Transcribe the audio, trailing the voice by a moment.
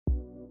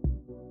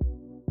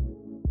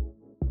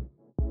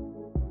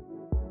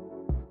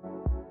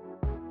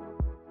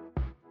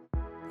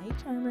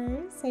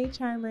Hey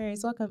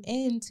Charmers, welcome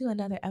into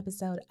another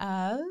episode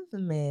of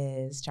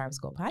Ms. Charm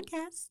School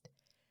Podcast.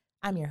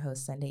 I'm your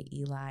host, Sunday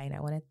Ely, and I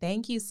want to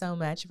thank you so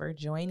much for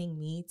joining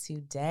me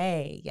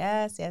today.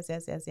 Yes,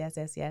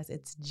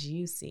 it's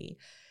juicy.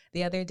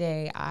 The other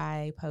day,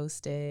 I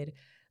posted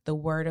the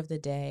word of the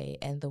day,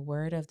 and the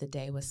word of the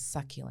day was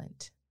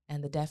succulent,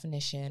 and the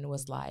definition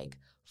was like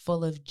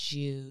full of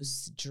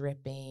juice,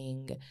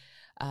 dripping,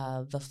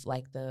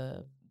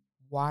 the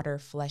water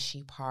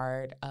fleshy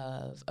part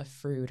of a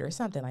fruit or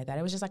something like that.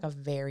 It was just like a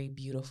very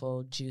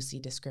beautiful, juicy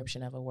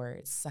description of a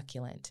word,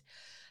 succulent.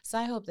 So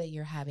I hope that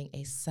you're having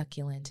a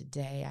succulent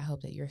day. I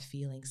hope that you're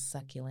feeling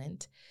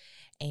succulent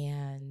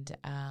and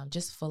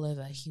just full of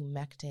a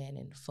humectant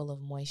and full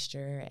of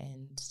moisture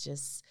and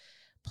just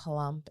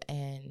plump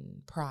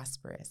and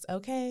prosperous.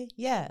 Okay?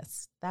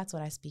 Yes, that's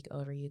what I speak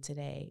over you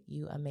today,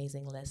 you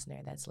amazing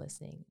listener that's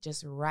listening.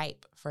 Just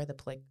ripe for the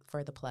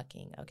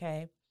plucking.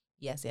 Okay?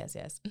 Yes.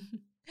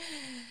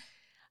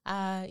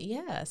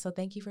 So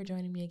thank you for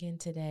joining me again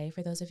today.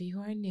 For those of you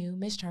who are new,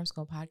 Miss Charm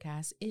School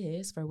Podcast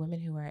is for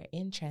women who are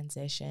in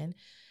transition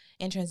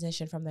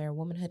from their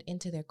womanhood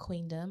into their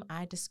queendom.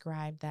 I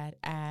describe that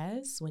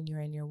as when you're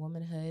in your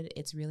womanhood,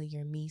 it's really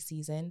your me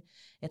season.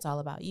 It's all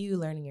about you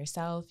learning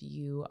yourself.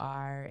 You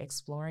are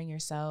exploring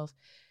yourself.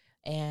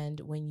 And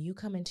when you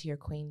come into your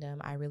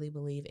queendom, I really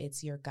believe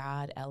it's your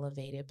God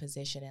elevated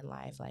position in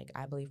life. Like,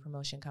 I believe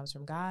promotion comes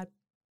from God.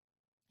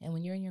 And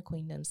when you're in your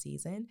queendom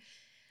season,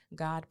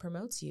 God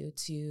promotes you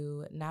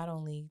to not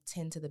only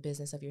tend to the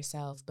business of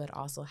yourself, but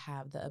also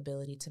have the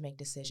ability to make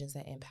decisions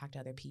that impact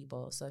other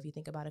people. So if you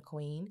think about a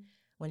queen,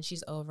 when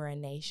she's over a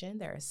nation,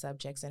 there are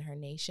subjects in her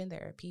nation.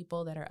 There are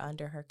people that are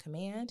under her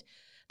command.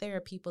 There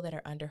are people that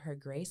are under her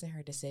grace and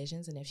her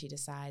decisions. And if she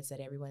decides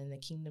that everyone in the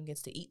kingdom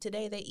gets to eat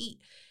today, they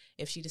eat.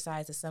 If she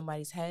decides that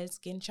somebody's head's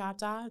getting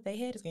chopped off, their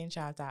head is getting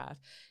chopped off.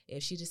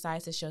 If she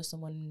decides to show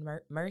someone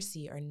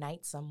mercy or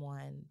knight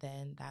someone,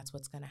 then that's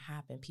what's going to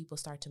happen. People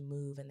start to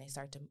move and they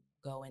start to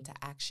go into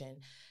action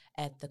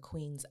at the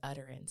queen's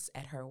utterance,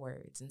 at her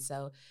words. And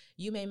so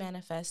you may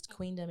manifest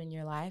queendom in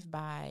your life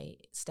by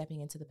stepping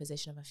into the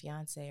position of a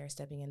fiance, or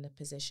stepping in the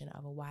position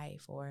of a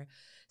wife, or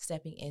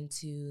stepping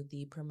into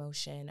the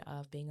promotion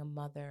of being a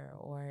mother,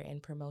 or in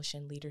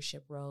promotion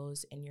leadership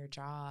roles in your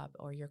job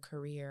or your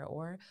career,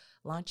 or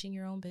launching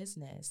your own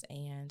business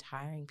and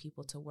hiring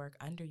people to work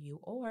under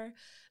you. Or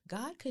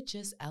God could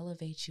just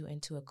elevate you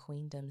into a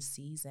queendom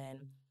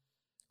season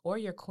or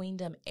your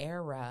queendom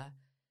era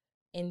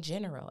in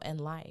general in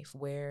life,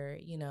 where,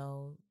 you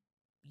know,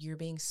 you're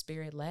being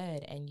spirit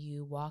led and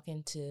you walk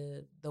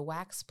into the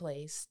wax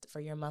place for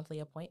your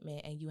monthly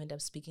appointment and you end up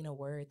speaking a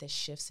word that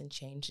shifts and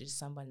changes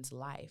someone's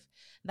life.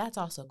 That's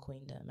also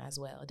queendom as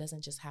well. It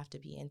doesn't just have to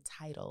be in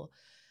title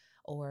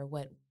or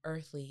what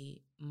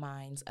earthly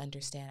minds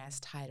understand as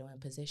title and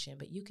position,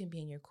 but you can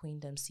be in your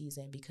queendom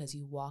season because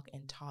you walk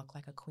and talk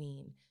like a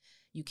queen.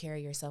 You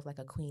carry yourself like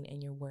a queen,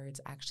 and your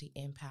words actually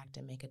impact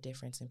and make a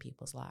difference in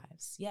people's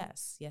lives.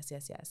 Yes.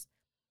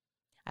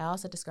 I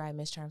also describe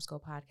Miss Charm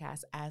School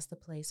Podcast as the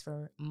place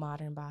for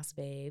modern boss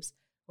babes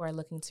who are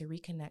looking to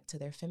reconnect to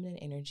their feminine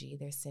energy,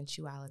 their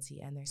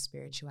sensuality, and their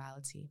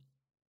spirituality.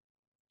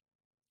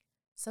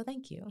 So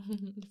thank you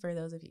for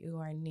those of you who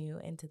are new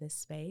into this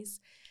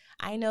space.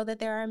 I know that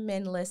there are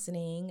men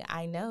listening.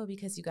 I know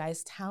because you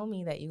guys tell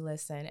me that you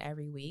listen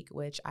every week,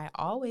 which I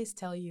always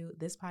tell you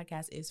this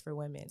podcast is for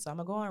women. So I'm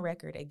going to go on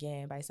record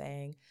again by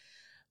saying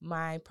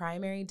my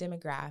primary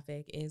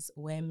demographic is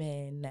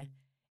women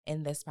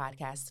in this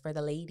podcast, for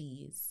the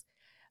ladies.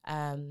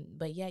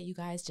 But yeah, you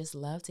guys just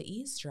love to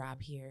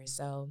eavesdrop here.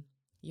 So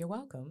you're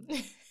welcome.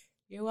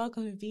 You're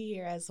welcome to be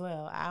here as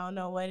well. I don't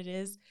know what it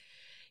is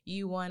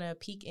you want to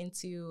peek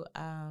into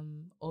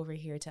over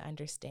here to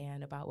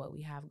understand about what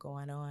we have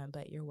going on,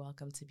 but you're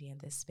welcome to be in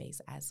this space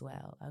as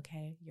well.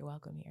 Okay, you're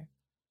welcome here.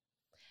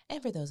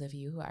 And for those of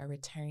you who are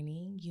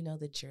returning, you know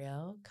the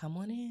drill. Come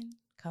on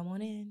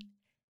in.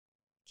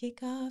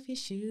 Kick off your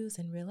shoes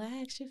and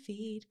relax your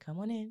feet. Come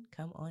on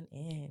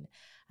in.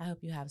 I hope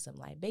you have some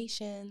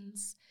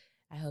libations.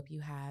 I hope you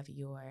have if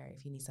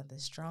you need something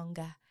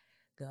stronger,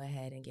 go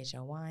ahead and get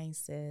your wine,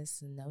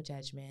 sis. No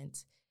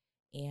judgment.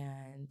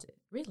 And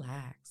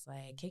relax.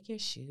 Like, kick your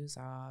shoes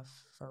off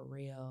for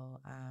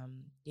real.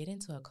 Get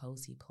into a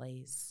cozy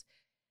place.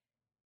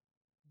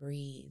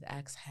 Breathe,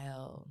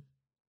 exhale.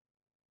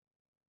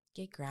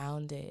 Get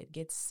grounded,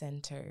 get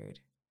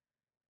centered.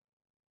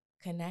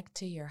 Connect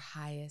to your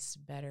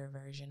highest, better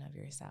version of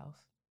yourself.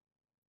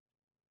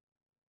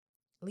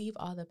 Leave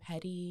all the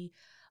petty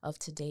of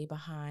today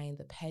behind,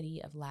 the petty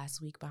of last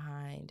week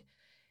behind.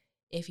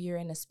 If you're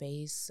in a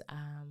space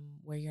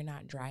where you're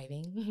not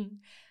driving,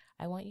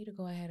 I want you to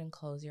go ahead and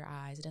close your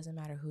eyes. It doesn't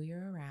matter who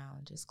you're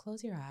around. Just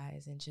close your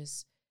eyes and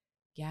just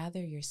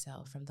gather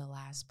yourself from the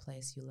last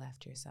place you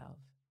left yourself.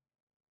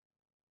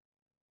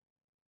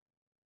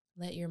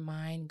 Let your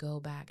mind go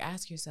back.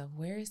 Ask yourself,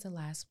 where is the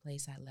last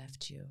place I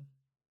left you?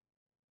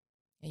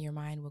 And your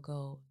mind will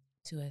go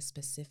to a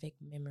specific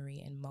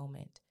memory and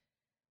moment.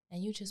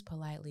 And you just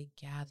politely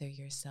gather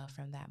yourself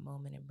from that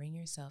moment and bring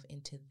yourself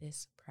into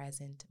this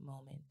present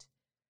moment.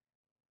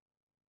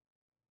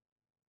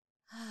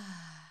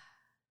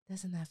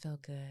 Doesn't that feel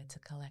good to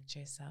collect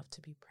yourself,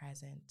 to be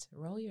present?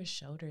 Roll your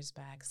shoulders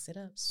back, sit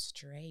up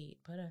straight,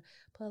 put a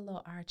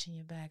little arch in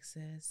your back,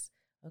 sis.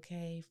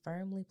 Okay,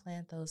 firmly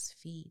plant those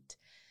feet.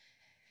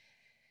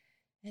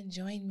 And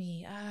join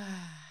me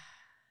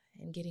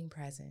in getting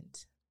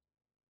present.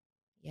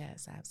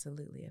 Yes,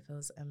 absolutely. It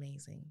feels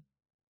amazing.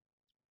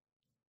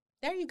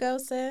 There you go,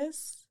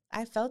 sis.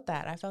 I felt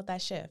that. I felt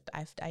that shift.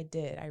 I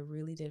did. I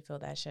really did feel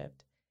that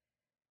shift.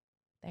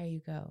 There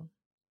you go.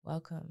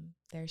 Welcome.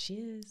 There she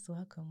is.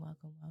 Welcome,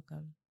 welcome,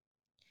 welcome.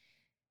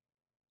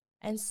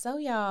 And so,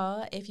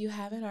 y'all, if you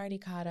haven't already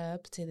caught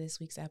up to this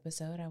week's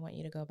episode, I want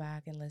you to go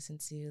back and listen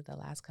to the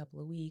last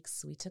couple of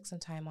weeks. We took some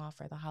time off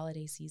for the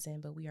holiday season,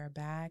 but we are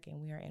back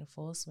and we are in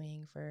full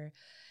swing for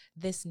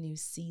this new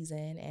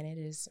season, and it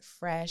is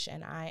fresh,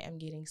 and I am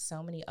getting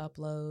so many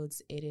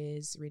uploads. It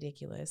is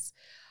ridiculous.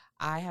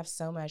 I have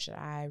so much that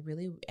I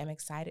really am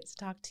excited to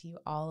talk to you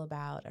all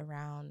about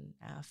around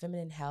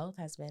feminine health.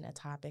 Has been a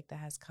topic that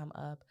has come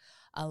up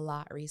a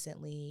lot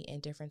recently in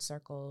different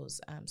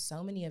circles.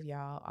 So many of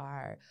y'all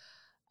are,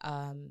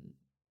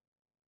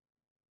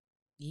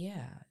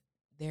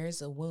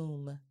 there's a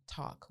womb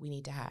talk we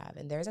need to have.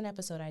 And there's an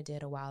episode I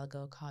did a while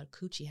ago called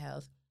Coochie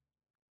Health.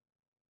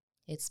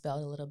 It's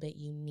spelled a little bit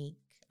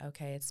unique,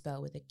 okay? It's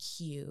spelled with a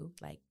Q,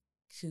 like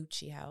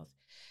Coochie Health.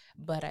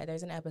 But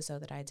there's an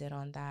episode that I did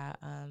on that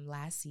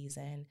last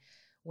season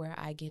where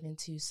I get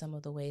into some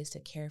of the ways to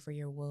care for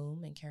your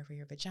womb and care for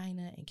your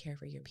vagina and care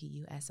for your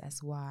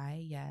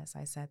PUSSY. Yes,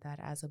 I said that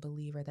as a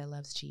believer that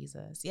loves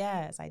Jesus.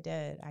 Yes, I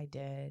did.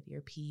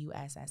 Your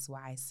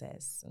PUSSY,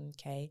 sis,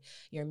 okay?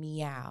 Your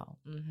meow.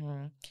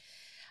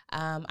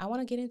 I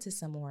want to get into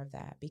some more of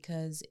that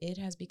because it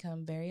has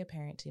become very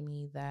apparent to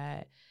me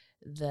that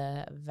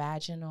the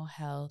vaginal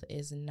health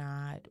is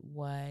not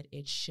what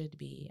it should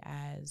be,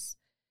 as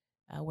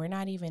we're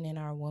not even in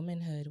our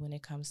womanhood when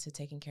it comes to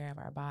taking care of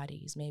our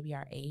bodies. Maybe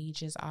our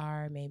ages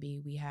are, maybe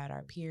we had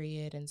our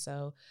period. And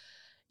so,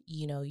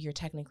 you're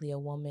technically a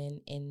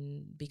woman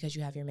because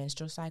you have your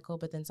menstrual cycle.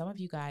 But then some of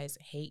you guys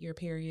hate your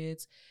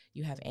periods.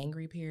 You have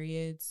angry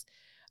periods.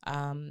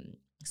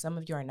 Some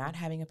of you are not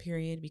having a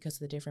period because of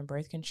the different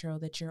birth control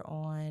that you're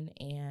on.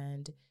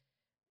 And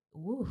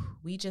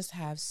we just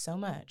have so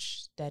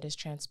much that is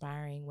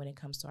transpiring when it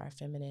comes to our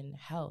feminine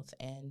health,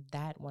 and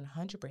that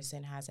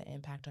 100% has an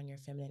impact on your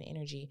feminine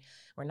energy.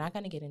 We're not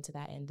going to get into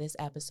that in this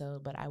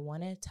episode, but I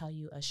want to tell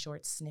you a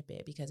short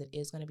snippet because it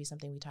is going to be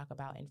something we talk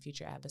about in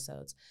future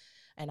episodes.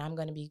 And I'm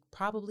going to be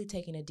probably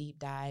taking a deep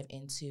dive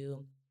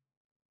into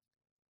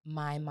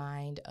my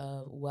mind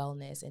of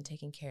wellness and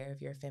taking care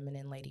of your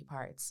feminine lady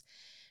parts,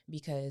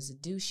 because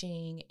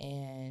douching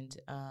and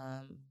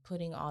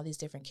putting all these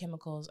different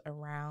chemicals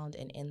around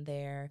and in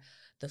there,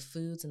 the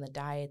foods and the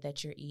diet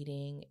that you're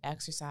eating,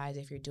 exercise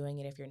if you're doing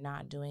it, if you're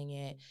not doing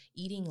it,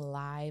 eating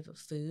live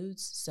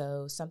foods,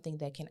 so something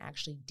that can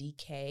actually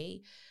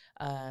decay,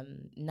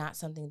 not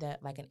something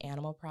that like an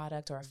animal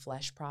product or a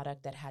flesh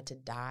product that had to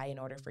die in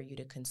order for you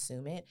to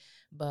consume it,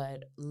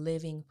 but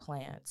living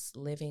plants,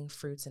 living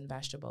fruits and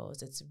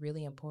vegetables. It's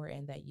really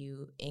important that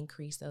you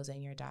increase those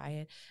in your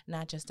diet,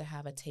 not just to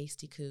have a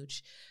tasty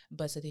cooch,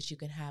 but so that you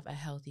can have a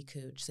healthy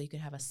cooch, so you can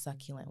have a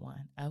succulent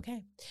one.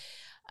 Okay.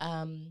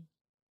 And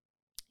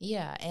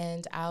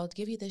I'll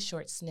give you this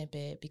short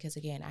snippet because,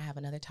 again, I have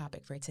another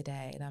topic for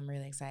today that I'm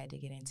really excited to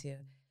get into.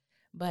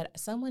 But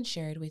someone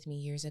shared with me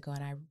years ago,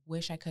 and I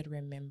wish I could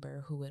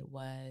remember who it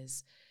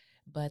was,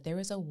 but there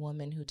was a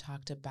woman who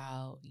talked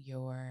about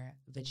your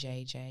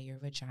vajayjay, your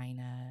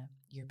vagina,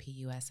 your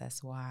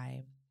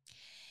PUSSY,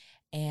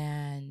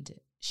 and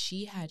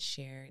she had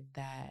shared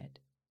that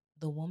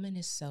the woman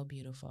is so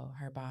beautiful,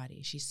 her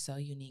body, she's so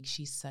unique,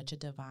 she's such a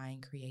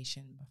divine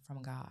creation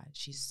from God.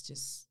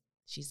 She's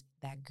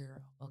that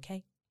girl,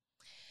 okay?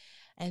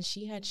 And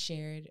she had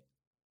shared,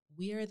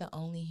 we are the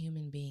only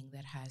human being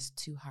that has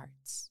two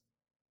hearts.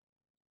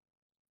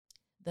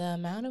 The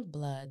amount of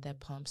blood that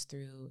pumps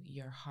through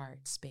your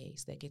heart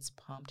space, that gets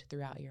pumped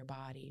throughout your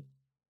body,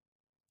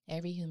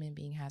 every human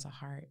being has a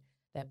heart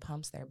that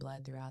pumps their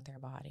blood throughout their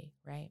body,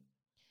 right?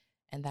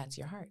 And that's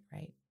your heart,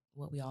 right?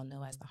 What we all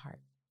know as the heart.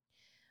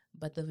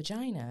 But the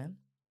vagina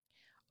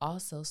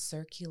also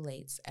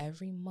circulates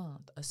every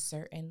month a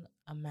certain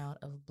amount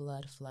of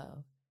blood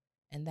flow.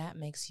 And that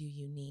makes you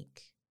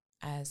unique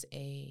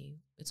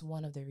it's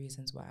one of the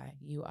reasons why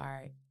you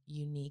are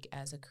unique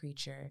as a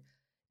creature,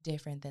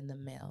 different than the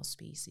male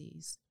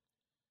species.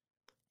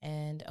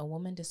 And a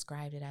woman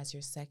described it as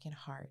your second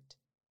heart.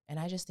 And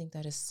I just think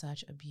that is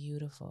such a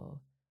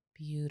beautiful,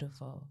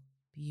 beautiful,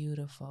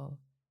 beautiful,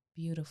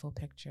 beautiful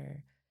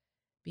picture,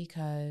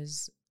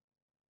 because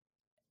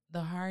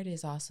the heart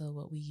is also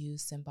what we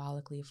use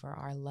symbolically for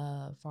our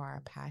love, for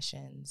our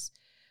passions,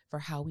 for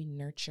how we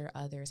nurture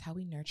others, how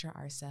we nurture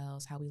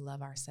ourselves, how we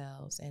love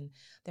ourselves. And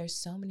there's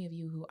so many of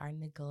you who are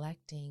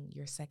neglecting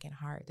your second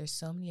heart. There's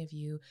so many of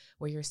you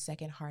where your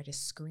second heart is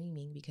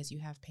screaming because you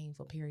have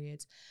painful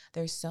periods.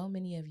 There's so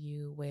many of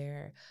you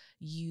where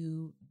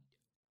you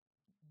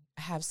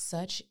have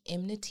such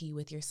enmity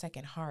with your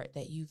second heart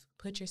that you've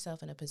put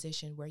yourself in a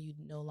position where you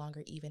no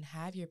longer even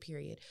have your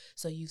period.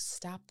 So you've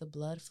stopped the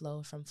blood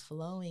flow from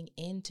flowing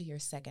into your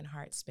second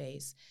heart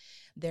space.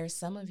 There's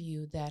some of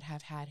you that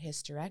have had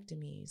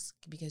hysterectomies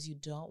because you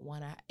don't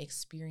want to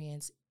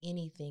experience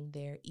anything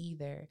there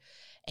either.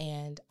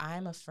 And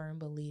I'm a firm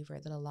believer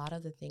that a lot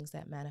of the things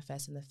that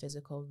manifest in the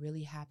physical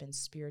really happen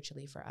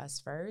spiritually for us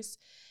first.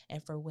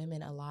 And for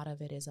women, a lot of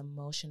it is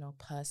emotional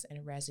pus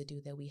and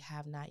residue that we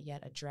have not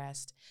yet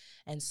addressed.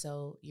 And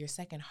so your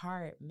second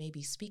heart may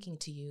be speaking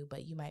to you,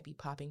 but you might be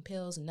popping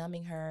pills,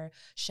 numbing her,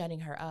 shutting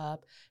her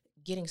up,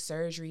 getting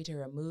surgery to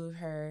remove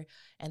her.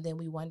 And then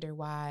we wonder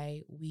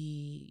why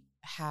we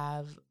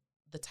have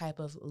the type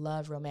of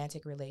love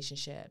romantic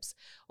relationships,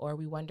 or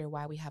we wonder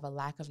why we have a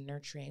lack of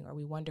nurturing, or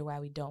we wonder why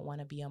we don't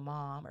want to be a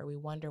mom, or we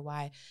wonder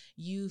why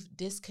you've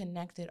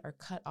disconnected or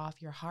cut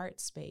off your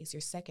heart space, your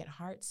second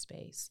heart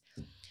space.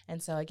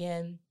 And so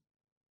again,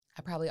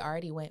 I probably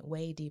already went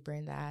way deeper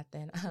in that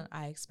than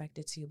I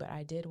expected to, but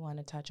I did want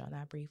to touch on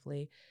that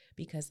briefly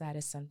because that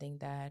is something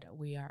that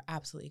we are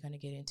absolutely going to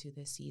get into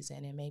this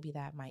season. And maybe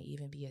that might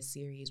even be a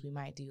series. We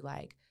might do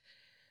like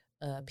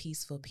a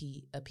peaceful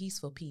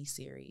pea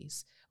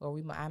series, or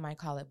I might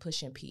call it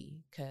push and pee,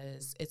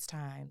 because it's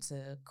time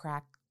to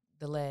crack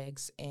the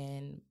legs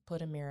and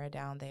put a mirror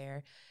down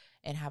there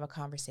and have a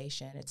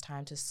conversation. It's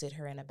time to sit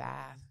her in a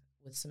bath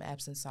with some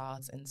Epsom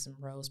salts and some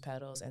rose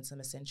petals and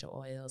some essential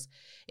oils.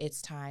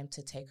 It's time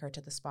to take her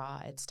to the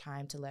spa. It's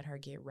time to let her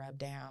get rubbed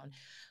down.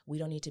 We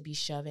don't need to be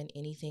shoving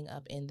anything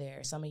up in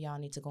there. Some of y'all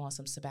need to go on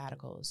some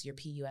sabbaticals. Your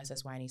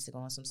PUSSY needs to go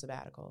on some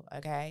sabbatical,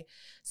 okay?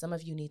 Some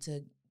of you need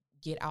to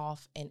get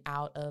off and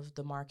out of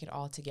the market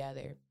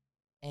altogether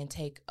and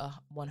take a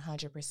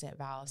 100%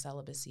 vow of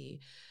celibacy.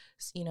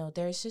 You know,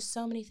 there's just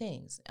so many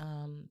things.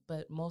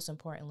 But most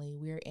importantly,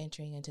 we're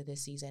entering into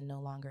this season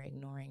no longer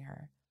ignoring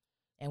her.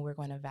 And we're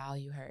going to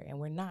value her. And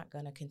we're not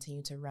going to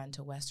continue to run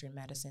to Western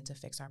medicine to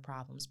fix our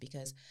problems,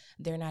 because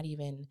they're not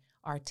even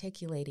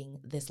articulating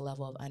this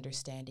level of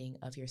understanding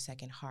of your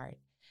second heart.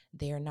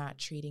 They're not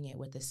treating it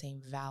with the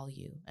same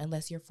value,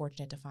 unless you're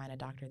fortunate to find a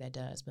doctor that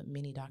does, but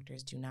many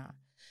doctors do not.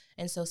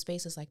 And so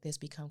spaces like this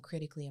become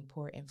critically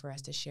important for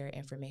us to share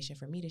information,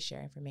 for me to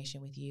share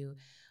information with you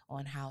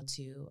on how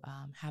to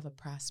have a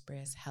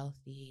prosperous,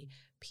 healthy,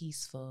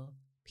 peaceful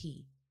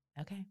pee.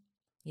 Okay?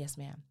 Yes,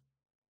 ma'am.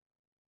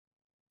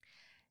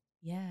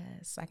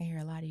 Yes, I can hear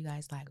a lot of you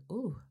guys like,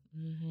 ooh,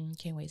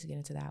 can't wait to get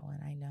into that one.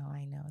 I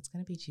know. It's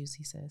going to be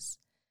juicy, sis.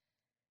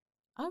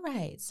 All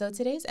right. So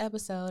today's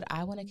episode,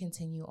 I want to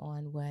continue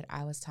on what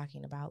I was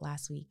talking about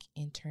last week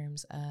in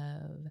terms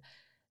of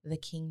the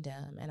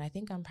kingdom. And I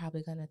think I'm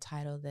probably going to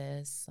title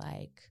this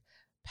like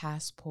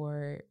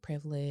passport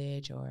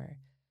privilege or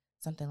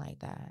something like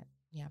that.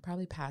 Yeah,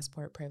 probably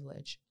passport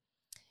privilege.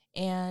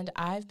 And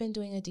I've been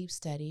doing a deep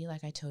study,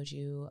 like I told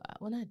you,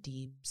 well, not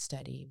deep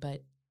study, but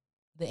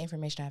the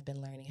information I've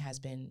been learning has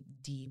been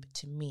deep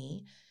to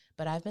me.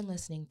 But I've been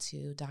listening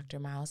to Dr.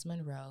 Miles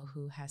Monroe,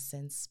 who has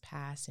since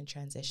passed and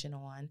transitioned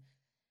on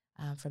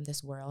from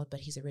this world,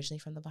 but he's originally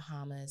from the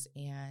Bahamas,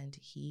 and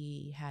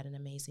he had an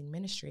amazing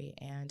ministry.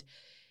 And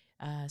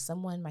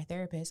my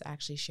therapist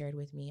actually shared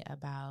with me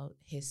about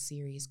his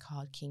series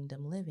called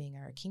Kingdom Living,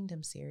 or a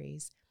Kingdom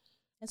series.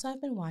 And so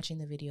I've been watching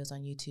the videos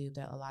on YouTube.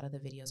 That a lot of the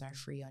videos are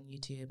free on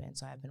YouTube. And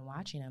so I've been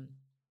watching them,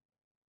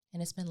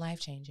 and it's been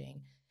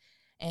life-changing.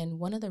 And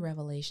one of the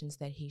revelations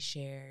that he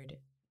shared,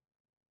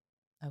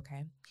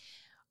 okay,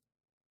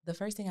 the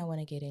first thing I want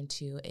to get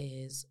into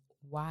is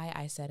why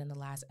I said in the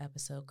last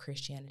episode,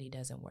 Christianity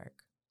doesn't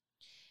work.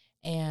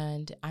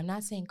 And I'm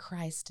not saying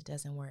Christ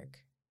doesn't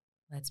work.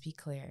 Let's be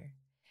clear.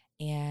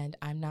 And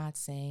I'm not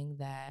saying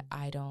that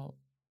I don't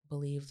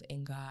believe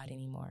in God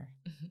anymore.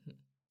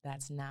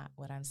 That's not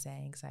what I'm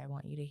saying, so I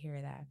want you to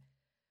hear that.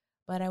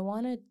 But I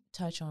want to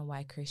touch on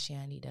why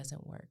Christianity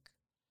doesn't work.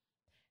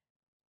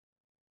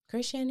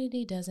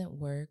 Christianity doesn't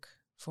work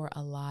for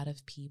a lot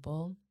of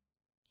people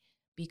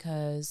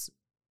because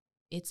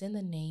it's in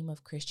the name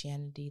of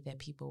Christianity that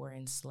people were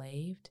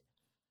enslaved.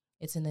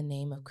 It's in the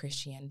name of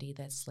Christianity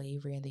that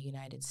slavery in the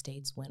United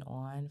States went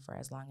on for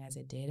as long as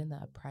it did, and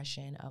the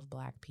oppression of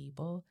Black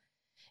people.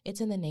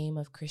 It's in the name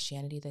of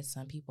Christianity that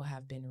some people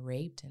have been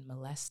raped and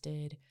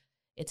molested.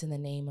 It's in the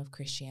name of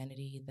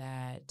Christianity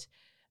that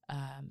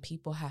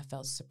people have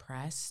felt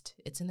suppressed.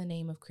 It's in the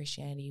name of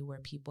Christianity where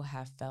people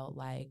have felt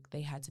like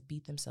they had to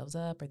beat themselves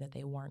up, or that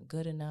they weren't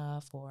good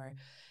enough, or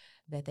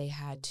that they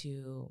had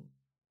to,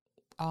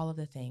 all of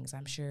the things.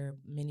 I'm sure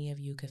many of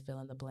you could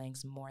fill in the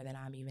blanks more than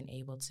I'm even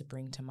able to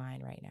bring to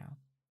mind right now.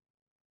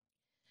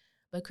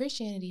 But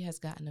Christianity has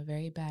gotten a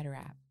very bad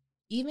rap.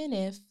 Even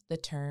if the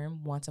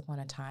term once upon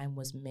a time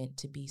was meant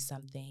to be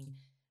something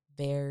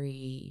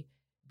very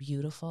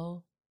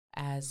beautiful,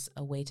 as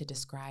a way to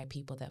describe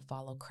people that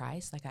follow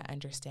Christ. Like, I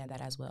understand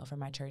that as well. For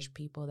my church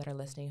people that are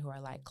listening who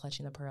are like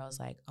clutching the pearls,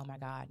 like, oh my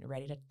God,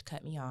 ready to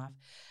cut me off,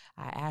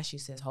 I ask you,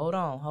 sis, hold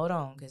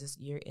on, because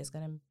it's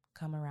gonna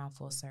come around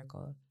full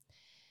circle.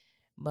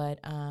 But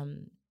I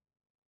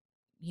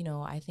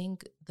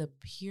think the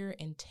pure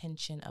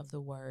intention of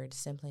the word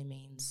simply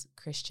means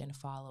Christian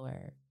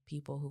follower,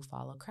 people who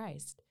follow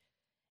Christ.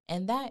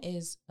 And that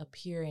is a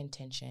pure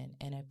intention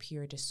and a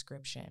pure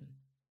description.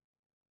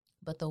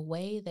 But the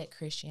way that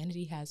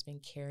Christianity has been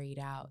carried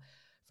out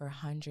for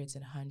hundreds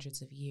and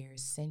hundreds of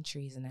years,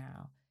 centuries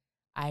now,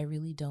 I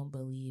really don't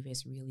believe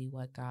is really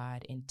what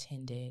God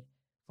intended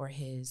for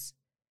his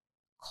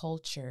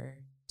culture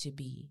to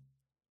be,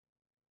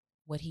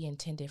 what he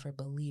intended for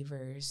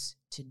believers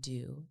to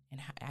do.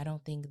 And I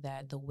don't think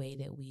that the way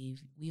that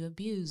we've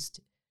abused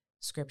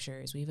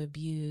scriptures, we've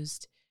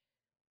abused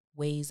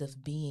ways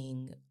of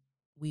being,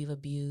 we've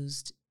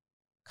abused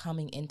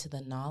coming into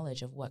the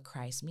knowledge of what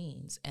Christ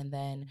means. And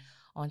then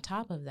on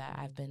top of that,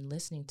 I've been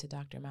listening to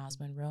Dr. Miles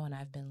Monroe, and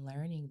I've been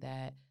learning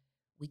that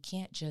we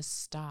can't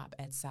just stop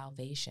at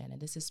salvation.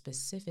 And this is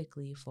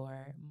specifically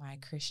for my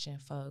Christian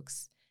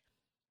folks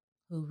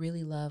who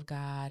really love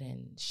God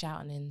and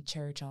shouting in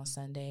church on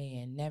Sunday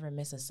and never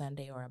miss a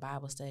Sunday or a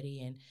Bible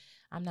study. And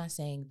I'm not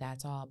saying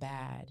that's all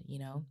bad,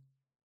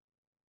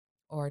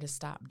 or to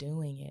stop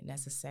doing it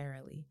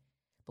necessarily.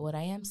 But what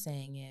I am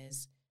saying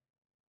is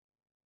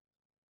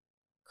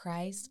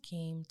Christ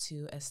came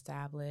to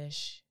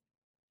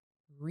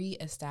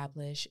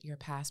reestablish your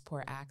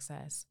passport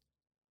access.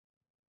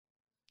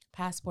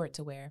 Passport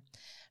to where?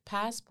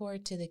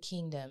 Passport to the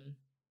kingdom.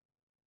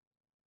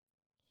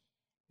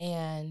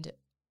 And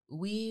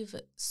we've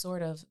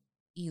sort of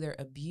either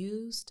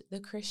abused the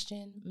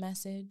Christian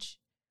message,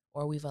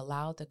 or we've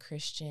allowed the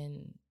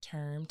Christian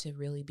term to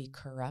really be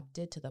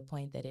corrupted to the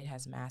point that it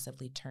has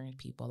massively turned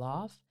people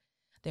off.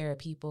 There are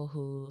people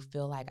who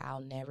feel like I'll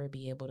never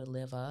be able to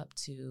live up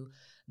to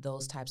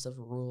those types of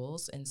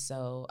rules, and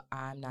so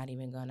I'm not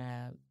even going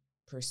to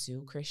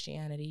pursue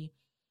Christianity.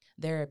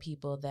 There are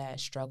people that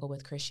struggle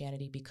with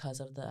Christianity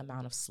because of the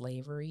amount of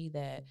slavery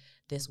that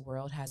this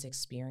world has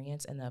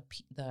experienced and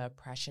the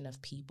oppression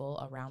of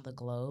people around the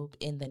globe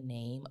in the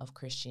name of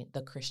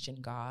the Christian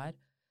God.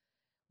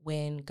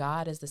 When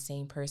God is the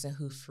same person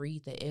who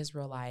freed the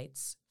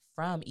Israelites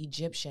from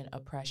Egyptian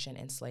oppression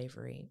and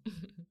slavery.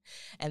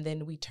 And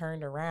then we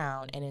turned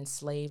around and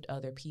enslaved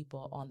other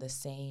people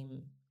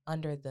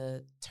under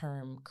the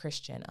term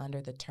Christian,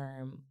 under the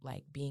term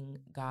like being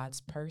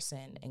God's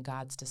person and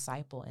God's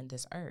disciple in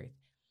this earth.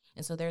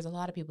 And so there's a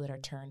lot of people that are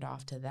turned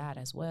off to that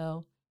as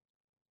well.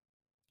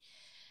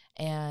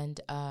 And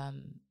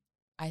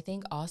I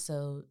think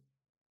also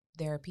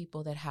there are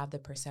people that have the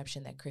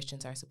perception that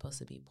Christians are supposed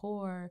to be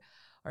poor,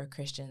 or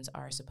Christians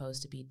are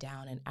supposed to be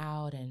down and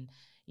out and,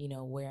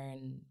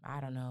 wearing, I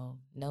don't know,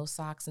 no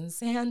socks and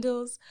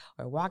sandals,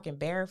 or walking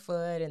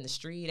barefoot in the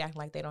street, acting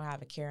like they don't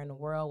have a care in the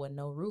world with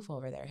no roof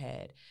over their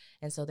head.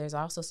 And so there's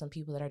also some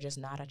people that are just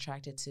not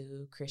attracted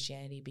to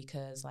Christianity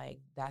because, like,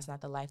 that's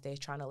not the life they're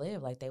trying to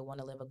live. Like, they want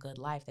to live a good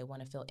life. They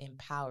want to feel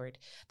empowered.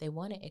 They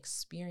want to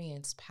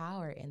experience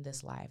power in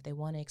this life. They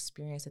want to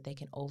experience that they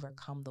can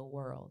overcome the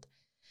world.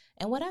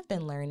 And what I've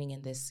been learning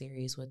in this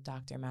series with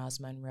Dr. Miles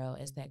Monroe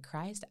is that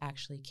Christ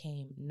actually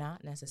came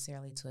not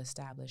necessarily to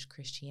establish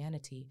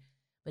Christianity,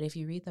 but if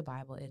you read the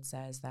Bible, it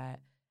says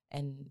that,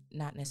 and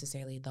not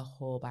necessarily the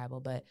whole Bible,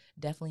 but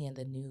definitely in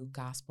the new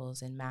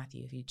Gospels in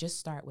Matthew, if you just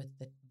start with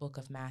the book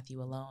of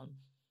Matthew alone,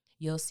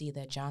 you'll see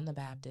that John the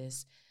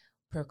Baptist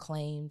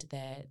proclaimed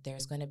that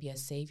there's going to be a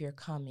Savior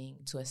coming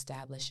to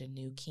establish a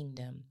new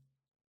kingdom.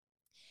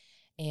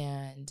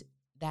 And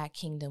that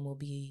kingdom will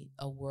be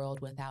a world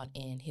without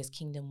end. His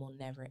kingdom will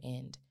never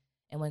end.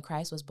 And when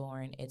Christ was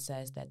born, it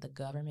says that the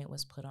government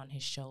was put on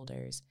his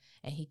shoulders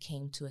and he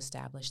came to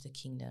establish the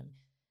kingdom.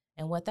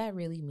 And what that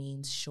really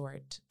means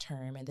short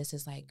term, and this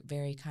is like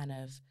very kind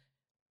of,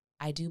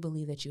 I do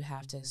believe that you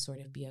have to sort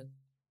of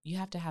you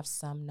have to have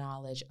some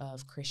knowledge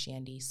of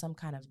Christianity, some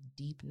kind of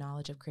deep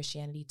knowledge of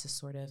Christianity to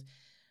sort of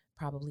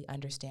probably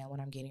understand what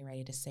I'm getting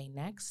ready to say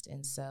next.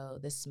 And so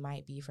this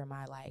might be for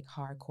my like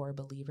hardcore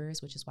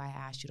believers, which is why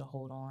I asked you to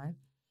hold on.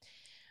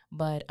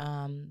 But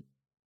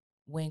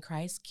when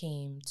Christ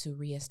came to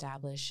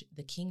reestablish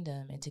the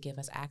kingdom and to give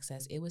us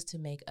access, it was to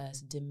make us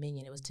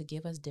dominion. It was to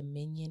give us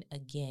dominion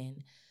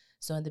again.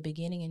 So in the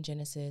beginning in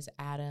Genesis,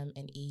 Adam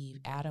and Eve,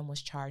 Adam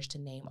was charged to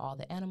name all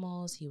the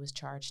animals. He was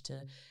charged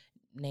to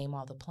name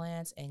all the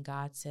plants. And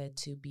God said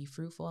to be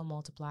fruitful and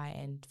multiply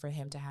and for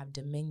him to have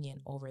dominion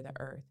over the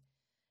earth.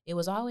 It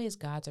was always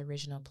God's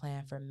original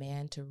plan for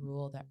man to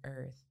rule the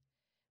earth,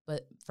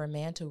 but for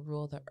man to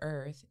rule the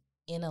earth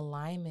in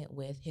alignment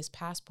with his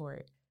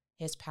passport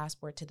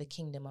to the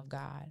kingdom of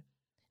God.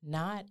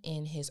 not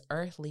in his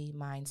earthly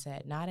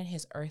mindset, not in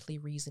his earthly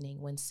reasoning.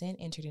 When sin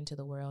entered into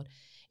the world,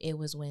 it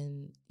was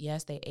when,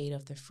 yes, they ate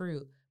of the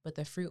fruit, but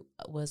the fruit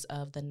was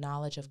of the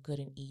knowledge of good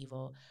and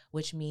evil,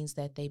 which means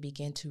that they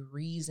began to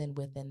reason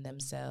within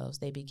themselves.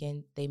 They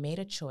made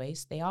a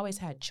choice. They always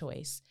had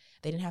choice.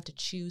 They didn't have to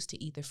choose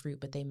to eat the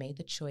fruit, but they made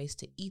the choice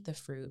to eat the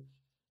fruit.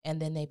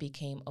 And then they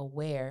became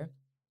aware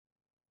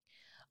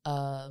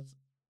of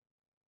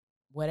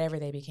whatever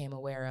they became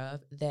aware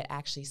of that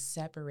actually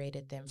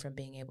separated them from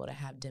being able to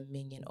have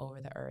dominion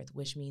over the earth,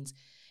 which means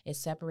it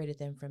separated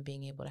them from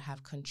being able to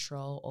have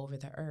control over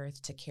the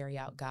earth to carry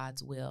out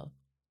God's will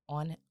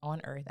on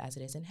earth as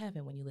it is in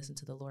heaven when you listen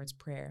to the Lord's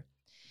Prayer.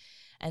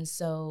 And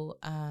so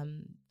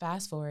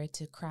fast forward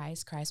to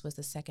Christ. Christ was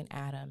the second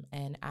Adam.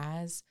 And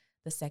as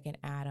the second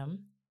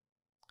Adam,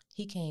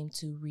 he came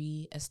to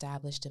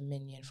reestablish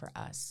dominion for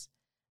us.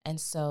 And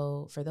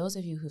so for those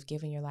of you who've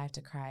given your life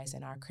to Christ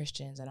and are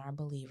Christians and are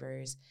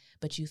believers,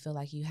 but you feel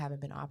like you haven't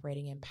been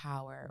operating in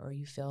power, or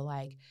you feel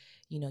like,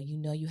 you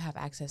know you have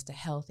access to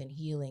health and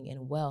healing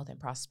and wealth and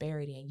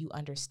prosperity, and you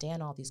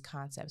understand all these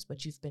concepts,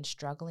 but you've been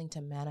struggling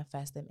to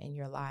manifest them in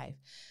your life,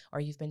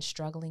 or you've been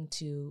struggling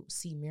to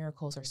see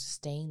miracles or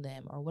sustain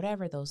them, or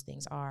whatever those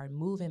things are,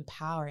 move in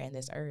power in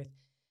this earth,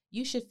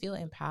 you should feel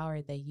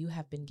empowered that you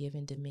have been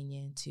given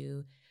dominion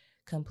to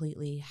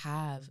completely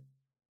have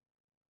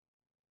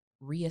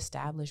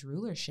reestablish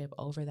rulership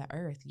over the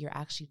earth. You're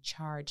actually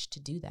charged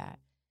to do that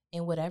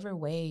in whatever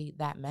way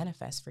that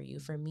manifests for you.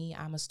 For me,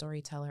 I'm a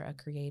storyteller, a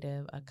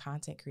creative, a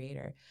content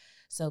creator.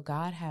 So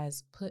God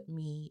has put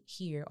me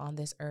here on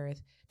this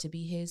earth to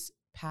be his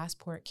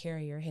passport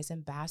carrier, his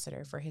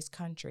ambassador for his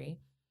country,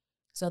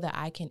 so that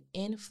I can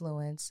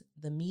influence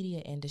the media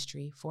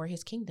industry for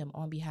his kingdom,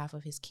 on behalf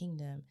of his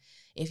kingdom.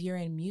 If you're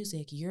in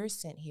music, you're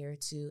sent here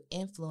to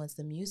influence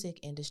the music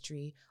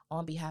industry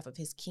on behalf of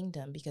his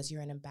kingdom, because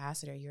you're an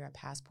ambassador, you're a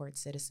passport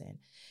citizen.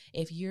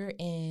 If you're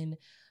in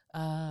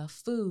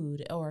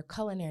food or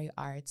culinary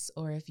arts,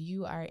 or if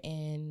you are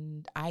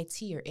in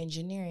IT or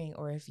engineering,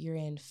 or if you're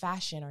in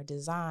fashion or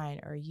design,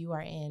 or you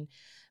are in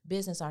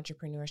business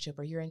entrepreneurship,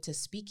 or you're into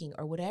speaking,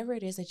 or whatever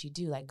it is that you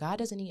do, like, God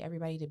doesn't need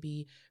everybody to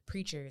be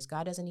preachers.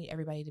 God doesn't need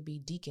everybody to be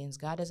deacons.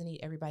 God doesn't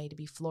need everybody to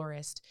be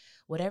florists.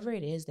 Whatever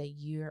it is that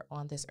you're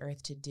on this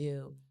earth to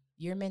do,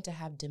 you're meant to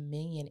have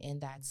dominion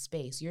in that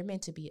space. You're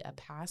meant to be a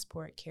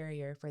passport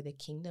carrier for the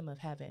kingdom of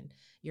heaven.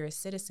 You're a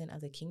citizen of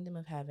the kingdom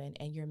of heaven,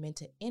 and you're meant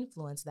to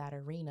influence that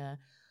arena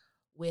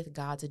with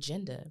God's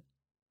agenda,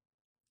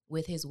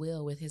 with his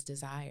will, with his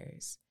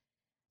desires.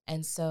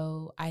 And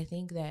so I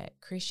think that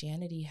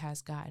Christianity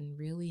has gotten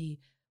really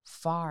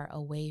far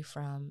away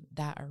from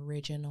that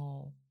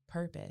original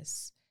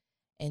purpose,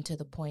 and to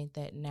the point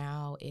that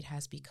now it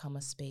has become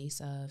a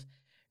space of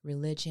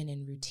religion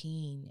and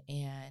routine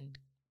and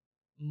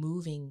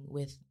moving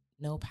with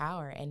no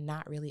power, and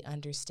not really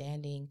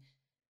understanding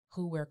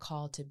who we're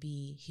called to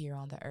be here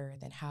on the earth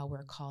and how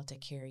we're called to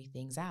carry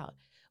things out.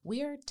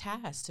 We are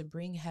tasked to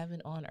bring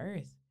heaven on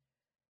earth.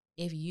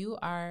 If you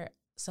are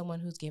someone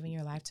who's given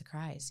your life to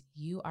Christ,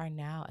 you are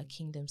now a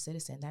kingdom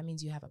citizen. That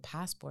means you have a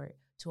passport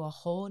to a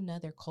whole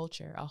nother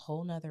culture, a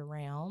whole nother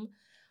realm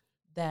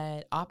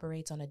that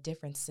operates on a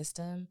different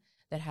system,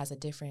 that has a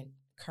different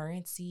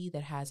currency,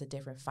 that has a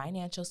different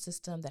financial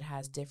system, that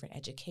has different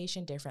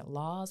education, different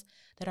laws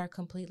that are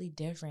completely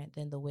different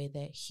than the way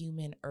that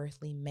human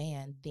earthly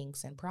man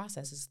thinks and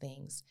processes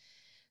things.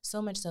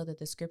 So much so that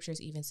the scriptures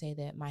even say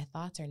that my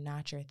thoughts are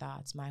not your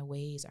thoughts, my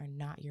ways are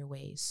not your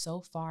ways.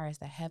 So far as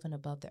the heaven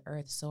above the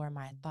earth, so are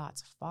my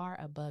thoughts far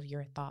above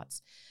your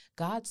thoughts.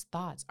 God's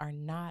thoughts are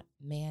not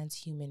man's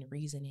human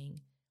reasoning.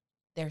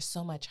 They're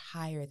so much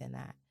higher than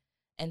that.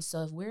 And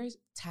so if we're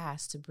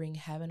tasked to bring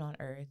heaven on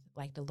earth,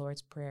 like the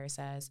Lord's Prayer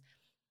says,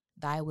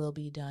 thy will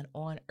be done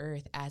on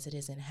earth as it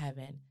is in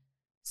heaven.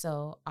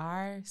 So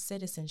our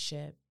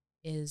citizenship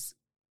is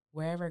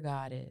wherever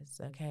God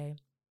is, okay?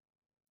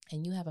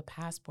 And you have a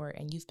passport,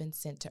 and you've been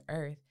sent to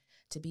earth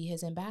to be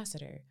his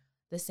ambassador.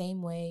 The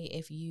same way,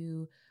 if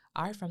you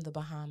are from the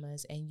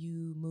Bahamas and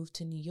you move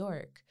to New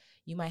York,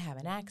 you might have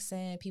an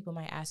accent. People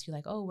might ask you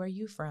like, oh, where are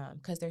you from?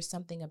 Because there's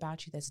something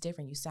about you that's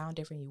different. You sound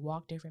different, you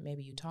walk different,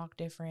 maybe you talk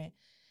different,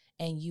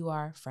 and you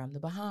are from the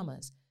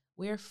Bahamas.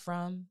 We're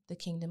from the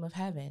kingdom of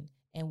heaven,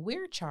 and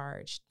we're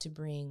charged to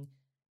bring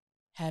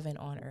heaven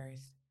on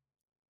earth.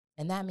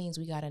 And that means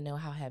we got to know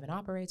how heaven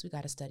operates. We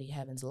got to study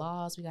heaven's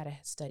laws. We got to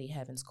study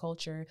heaven's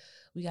culture.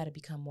 We got to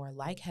become more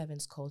like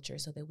heaven's culture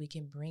so that we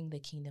can bring the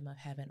kingdom of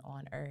heaven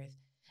on earth.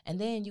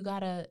 And then you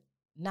got to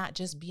not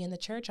just be in the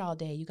church all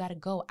day. You got to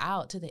go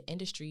out to the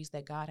industries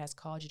that God has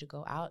called you to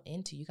go out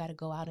into. You got to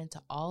go out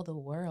into all the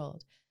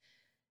world,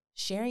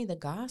 sharing the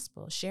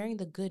gospel, sharing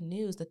the good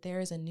news that there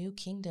is a new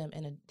kingdom,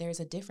 and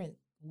there's a different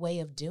way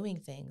of doing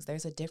things.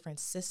 There's a different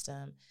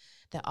system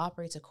that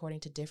operates according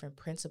to different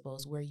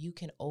principles, where you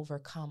can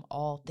overcome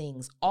all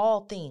things.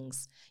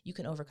 You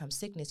can overcome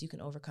sickness. You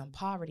can overcome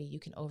poverty. You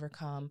can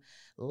overcome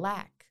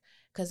lack,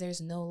 because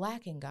there's no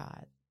lack in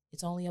God.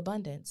 It's only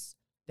abundance.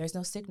 There's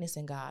no sickness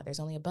in God. There's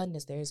only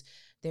abundance.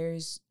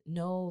 There's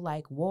no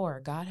like war.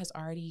 God has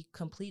already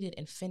completed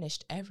and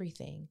finished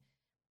everything.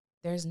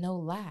 There's no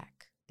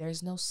lack.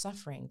 There's no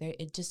suffering.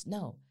 It just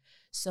no.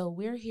 So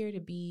we're here to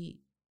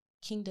be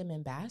kingdom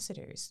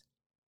ambassadors.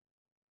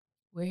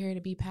 We're here to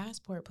be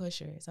passport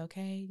pushers,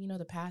 okay? You know,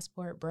 the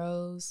passport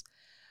bros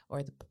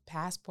or the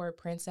passport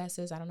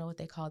princesses. I don't know what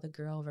they call the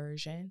girl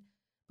version,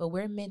 but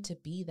we're meant to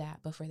be that,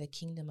 but for the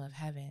kingdom of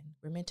heaven.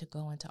 We're meant to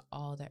go into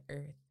all the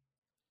earth.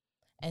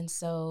 And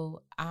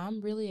so I'm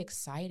really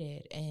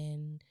excited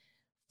and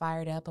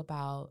fired up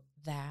about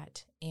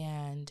that.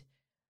 And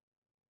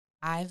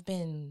I've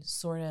been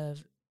sort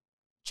of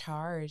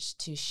charged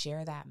to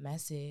share that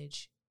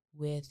message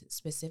with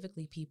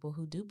specifically people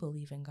who do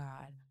believe in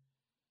God.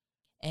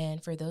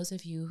 And for those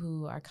of you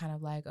who are kind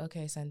of like,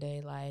 okay,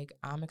 Sunday, like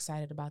I'm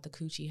excited about the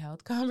coochie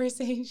health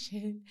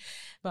conversation,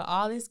 but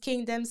all this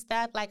kingdom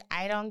stuff, like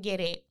I don't get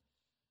it.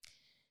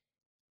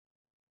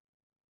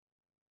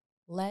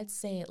 Let's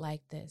say it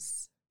like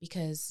this,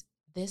 because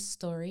this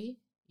story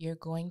you're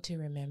going to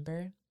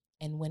remember.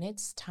 And when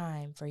it's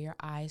time for your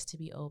eyes to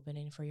be opened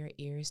and for your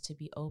ears to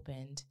be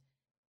opened,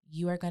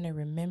 you are going to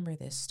remember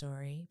this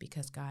story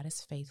because God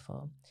is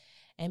faithful.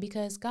 And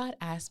because God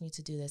asked me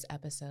to do this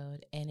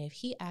episode, and if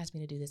he asked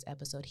me to do this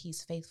episode,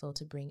 he's faithful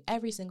to bring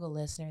every single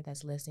listener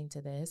that's listening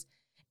to this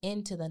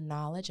into the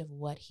knowledge of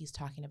what he's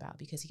talking about,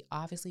 because he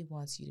obviously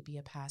wants you to be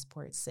a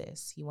passport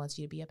sis. He wants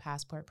you to be a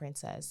passport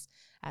princess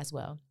as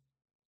well.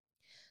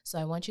 So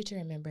I want you to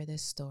remember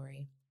this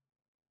story.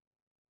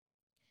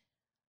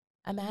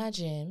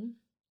 Imagine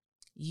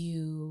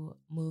you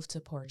move to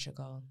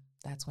Portugal.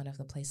 That's one of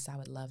the places I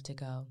would love to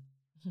go.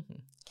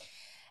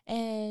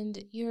 And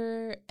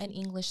you're an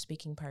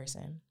English-speaking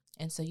person,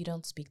 and so you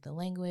don't speak the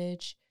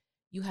language.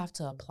 You have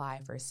to apply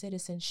for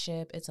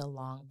citizenship. It's a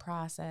long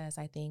process.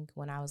 I think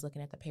when I was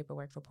looking at the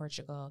paperwork for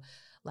Portugal,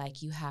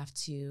 like you have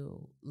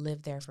to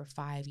live there for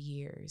 5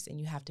 years, and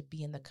you have to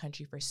be in the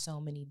country for so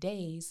many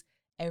days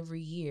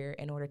every year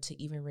in order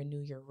to even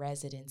renew your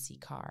residency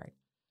card.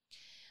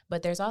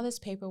 But there's all this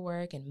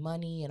paperwork and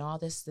money and all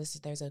this,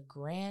 there's a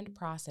grand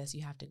process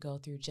you have to go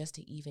through just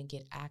to even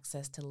get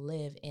access to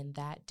live in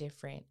that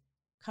different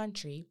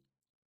country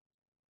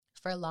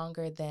for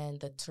longer than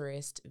the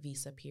tourist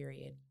visa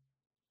period.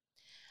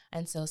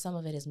 And so some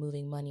of it is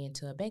moving money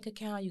into a bank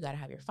account. You got to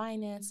have your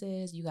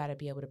finances. You got to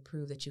be able to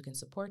prove that you can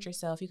support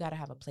yourself. You got to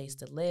have a place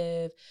to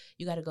live.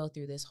 You got to go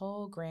through this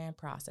whole grand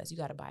process. You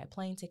got to buy a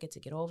plane ticket to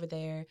get over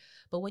there.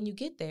 But when you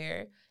get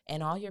there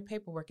and all your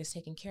paperwork is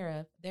taken care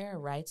of, there are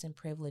rights and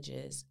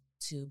privileges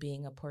to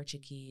being a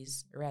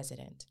Portuguese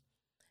resident.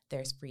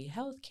 There's free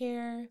health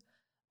care.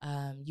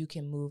 You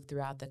can move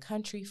throughout the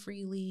country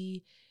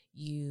freely.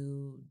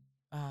 You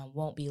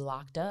won't be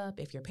locked up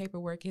if your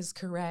paperwork is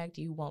correct.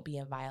 You won't be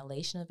in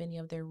violation of any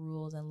of their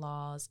rules and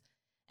laws.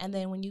 And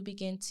then when you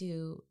begin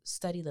to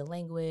study the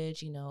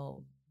language, you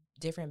know,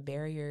 different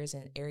barriers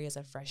and areas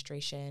of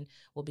frustration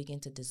will begin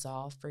to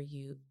dissolve for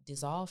you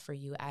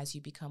as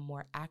you become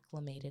more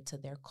acclimated to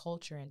their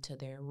culture and to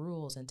their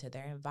rules and to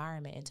their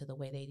environment and to the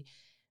way they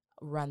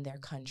run their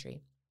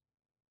country.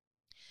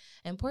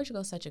 And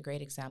Portugal is such a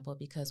great example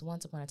because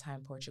once upon a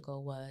time,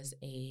 Portugal was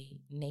a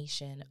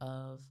nation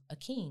of a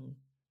king.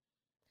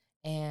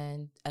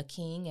 And a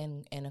king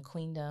and a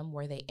queendom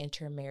where they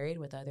intermarried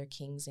with other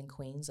kings and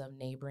queens of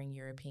neighboring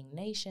European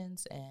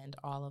nations and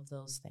all of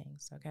those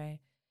things, okay?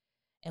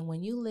 And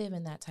when you live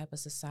in that type of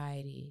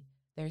society,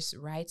 there's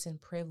rights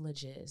and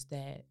privileges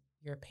that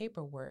your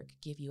paperwork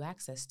give you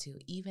access to,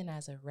 even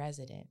as a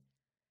resident.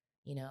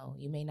 You know,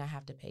 you may not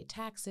have to pay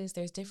taxes.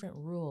 There's different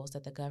rules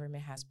that the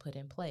government has put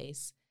in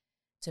place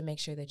to make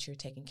sure that you're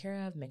taken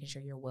care of, making sure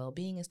your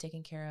well-being is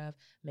taken care of,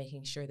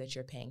 making sure that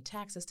you're paying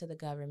taxes to the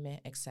government,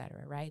 et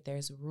cetera, right?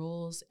 There's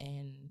rules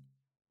and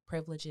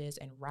privileges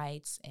and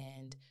rights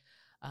and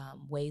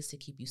ways to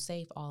keep you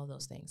safe, all of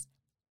those things.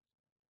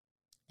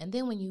 And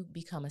then when you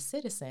become a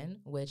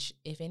citizen, which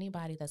if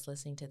anybody that's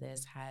listening to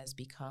this has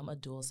become a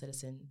dual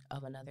citizen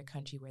of another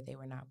country where they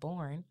were not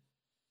born,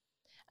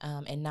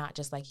 and not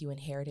just like you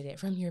inherited it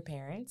from your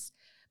parents,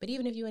 but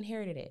even if you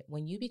inherited it,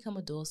 when you become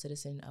a dual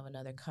citizen of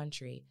another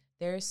country,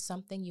 there's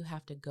something you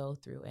have to go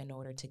through in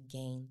order to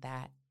gain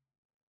that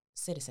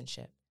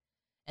citizenship.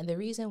 And the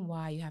reason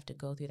why you have to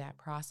go through that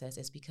process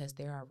is because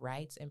there are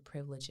rights and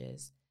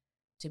privileges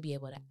to be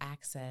able to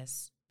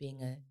access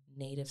being a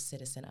native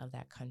citizen of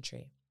that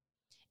country.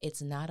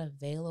 It's not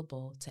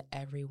available to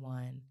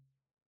everyone.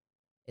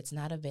 It's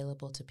not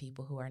available to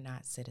people who are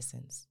not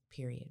citizens,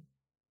 period.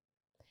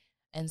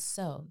 And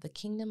so the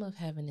kingdom of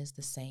heaven is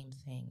the same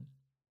thing.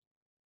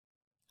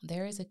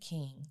 There is a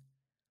king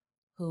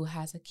who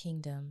has a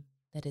kingdom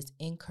that is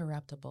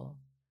incorruptible.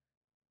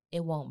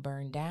 It won't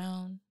burn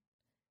down.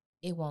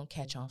 It won't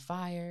catch on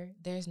fire.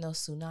 There's no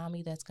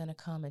tsunami that's going to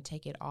come and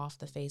take it off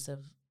the face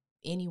of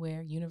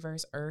anywhere,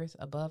 universe, earth,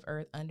 above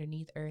earth,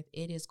 underneath earth.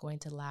 It is going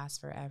to last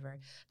forever.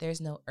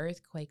 There's no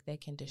earthquake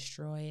that can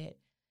destroy it.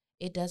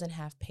 It doesn't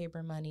have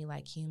paper money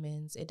like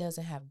humans. It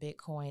doesn't have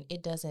Bitcoin.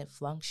 It doesn't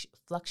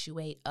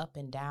fluctuate up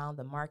and down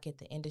the market,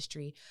 the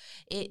industry.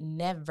 It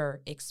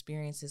never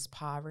experiences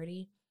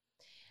poverty.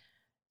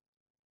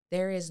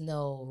 There is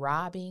no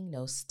robbing,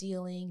 no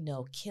stealing,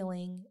 no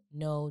killing,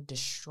 no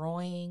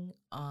destroying.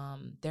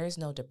 There's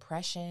no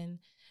depression.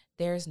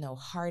 There's no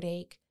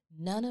heartache.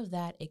 None of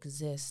that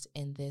exists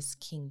in this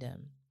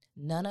kingdom.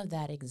 None of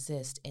that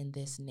exists in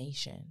this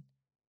nation.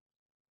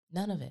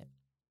 None of it.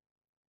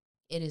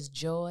 It is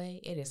joy.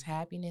 It is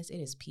happiness. It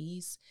is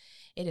peace.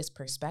 It is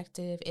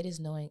perspective. It is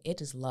knowing. It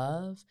is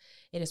love.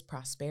 It is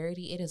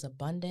prosperity. It is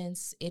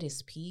abundance. It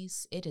is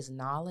peace. It is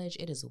knowledge.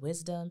 It is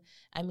wisdom.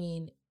 I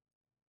mean,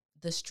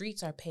 the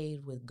streets are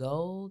paved with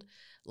gold.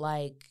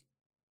 Like,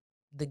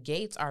 the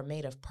gates are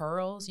made of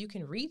pearls. You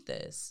can read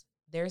this.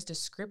 There's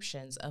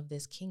descriptions of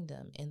this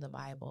kingdom in the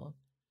Bible.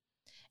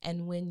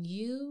 And when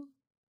you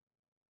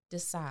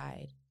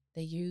decide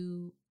that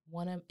you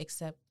want to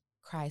accept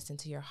Christ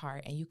into your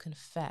heart and you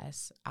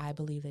confess, I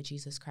believe that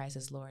Jesus Christ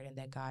is Lord and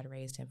that God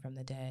raised him from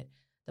the dead,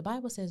 the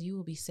Bible says you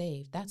will be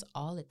saved. That's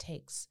all it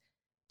takes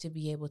to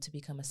be able to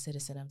become a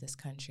citizen of this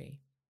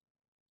country,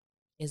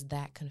 is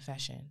that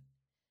confession.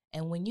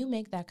 And when you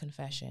make that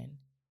confession,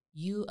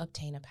 you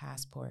obtain a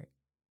passport,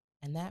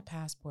 and that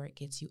passport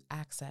gets you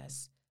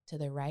access to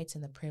the rights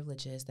and the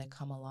privileges that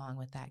come along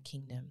with that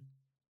kingdom.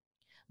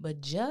 But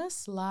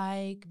just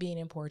like being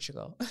in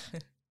Portugal,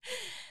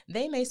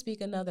 they may speak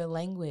another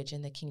language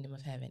in the kingdom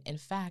of heaven. In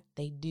fact,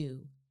 they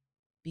do,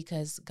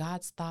 because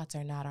God's thoughts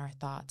are not our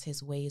thoughts.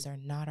 His ways are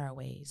not our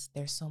ways.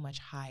 They're so much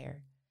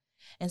higher.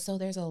 And so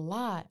there's a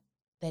lot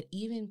that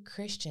even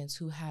Christians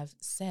who have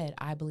said,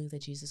 I believe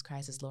that Jesus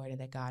Christ is Lord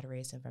and that God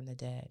raised him from the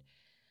dead,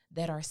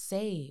 that are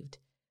saved,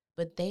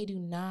 but they do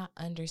not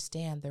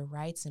understand the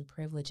rights and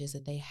privileges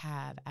that they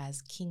have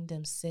as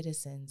kingdom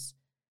citizens,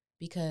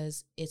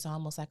 because it's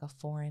almost like a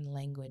foreign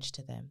language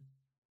to them.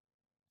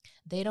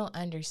 They don't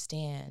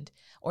understand,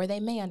 or they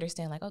may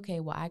understand like, okay,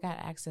 well, I got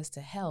access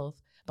to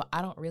health, but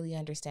I don't really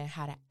understand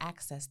how to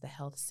access the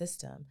health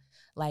system.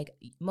 Like,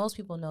 most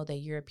people know that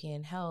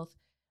European health,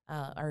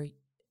 or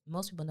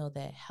most people know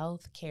that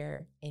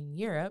healthcare in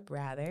Europe,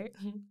 rather,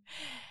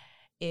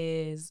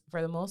 is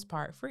for the most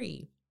part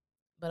free.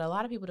 But a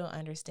lot of people don't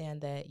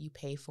understand that you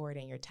pay for it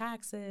in your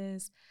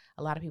taxes.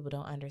 A lot of people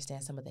don't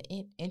understand some of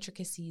the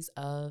intricacies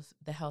of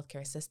the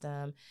healthcare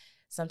system.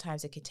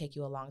 Sometimes it could take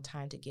you a long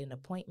time to get an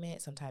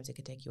appointment. Sometimes it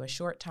could take you a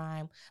short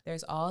time.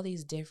 There's all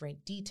these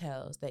different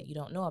details that you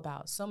don't know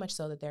about, so much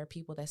so that there are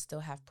people that still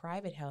have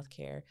private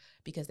healthcare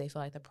because they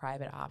feel like the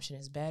private option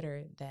is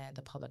better than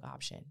the public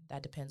option.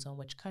 That depends on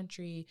which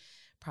country,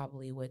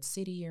 probably what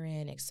city you're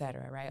in, et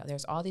cetera, right?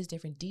 There's all these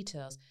different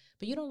details,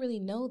 but you don't really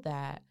know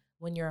that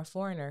when you're a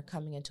foreigner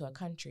coming into a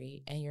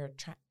country and you're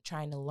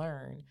trying to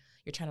learn.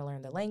 You're trying to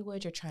learn the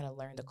language, you're trying to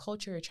learn the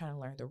culture, you're trying to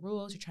learn the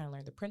rules, you're trying to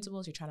learn the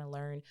principles, you're trying to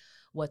learn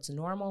what's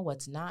normal,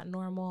 what's not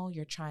normal.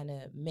 You're trying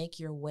to make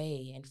your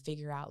way and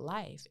figure out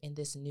life in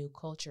this new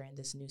culture, in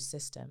this new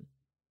system.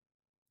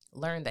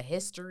 Learn the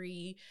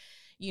history.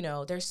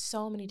 There's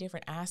so many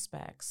different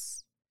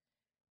aspects.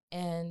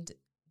 And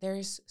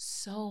there's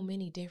so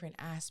many different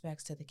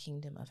aspects to the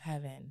kingdom of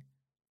heaven.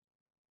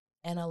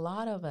 And a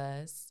lot of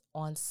us,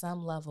 on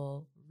some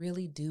level,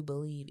 really do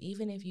believe,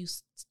 even if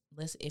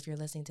you're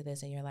listening to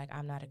this and you're like,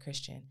 I'm not a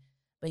Christian,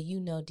 but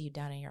deep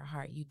down in your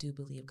heart, you do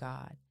believe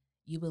God.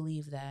 You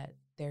believe that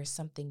there's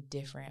something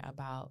different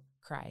about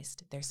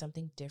Christ. There's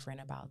something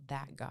different about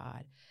that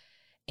God.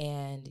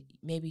 And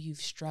maybe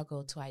you've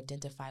struggled to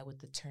identify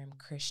with the term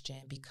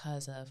Christian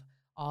because of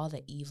all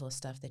the evil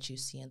stuff that you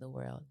see in the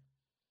world.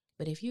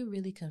 But if you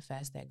really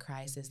confess that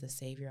Christ is the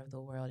Savior of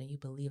the world and you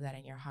believe that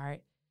in your heart,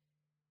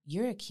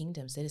 you're a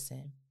kingdom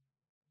citizen.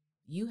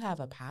 You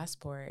have a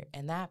passport,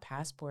 and that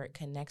passport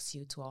connects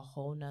you to a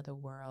whole nother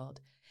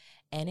world.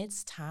 And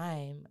it's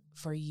time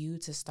for you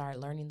to start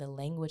learning the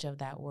language of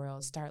that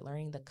world, start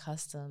learning the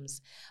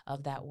customs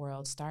of that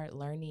world, start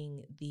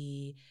learning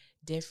the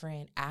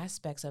different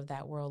aspects of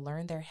that world,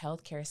 learn their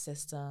healthcare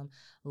system,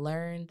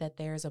 learn that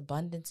there's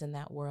abundance in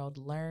that world,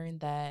 learn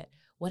that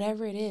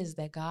whatever it is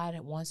that God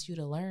wants you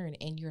to learn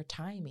in your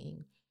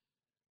timing.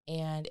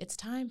 And it's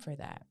time for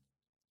that.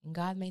 And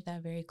God made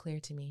that very clear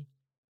to me,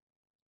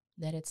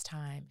 that it's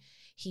time.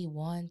 He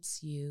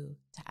wants you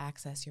to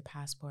access your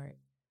passport.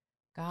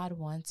 God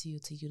wants you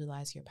to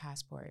utilize your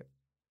passport.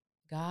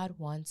 God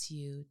wants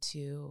you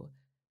to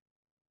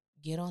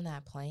get on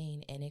that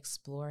plane and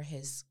explore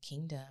his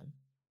kingdom.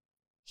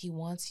 He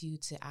wants you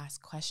to ask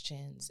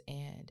questions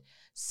and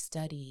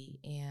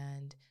study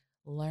and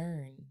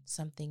learn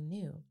something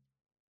new.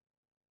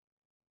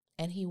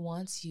 And he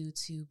wants you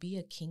to be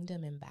a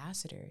kingdom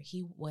ambassador.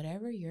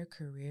 Whatever your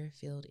career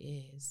field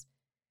is,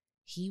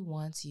 he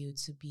wants you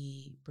to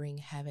bring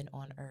heaven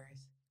on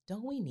earth.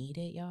 Don't we need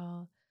it,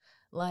 y'all?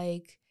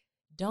 Like,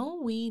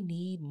 don't we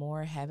need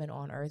more heaven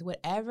on earth?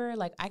 Whatever,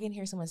 like, I can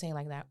hear someone saying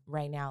like that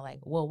right now,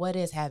 like, well, what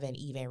is heaven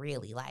even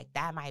really? Like,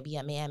 that might be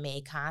a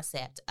man-made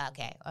concept.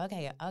 Okay.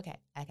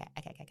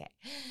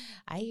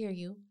 I hear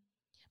you.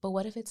 But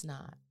what if it's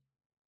not?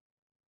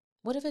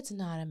 What if it's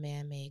not a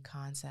man-made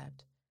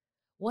concept?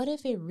 What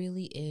if it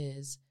really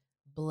is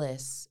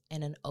bliss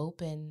and an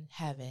open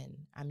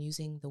heaven? I'm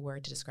using the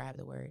word to describe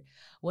the word.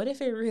 What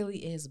if it really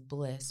is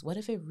bliss? What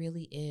if it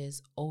really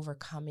is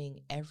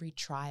overcoming every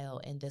trial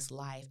in this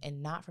life,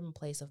 and not from a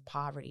place of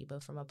poverty,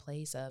 but from a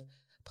place of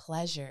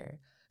pleasure,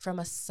 from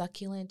a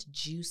succulent,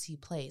 juicy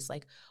place?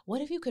 Like,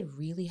 what if you could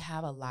really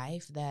have a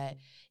life that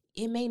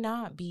it may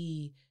not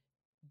be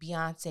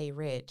Beyonce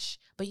rich,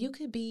 but you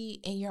could be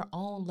in your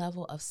own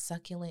level of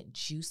succulent,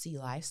 juicy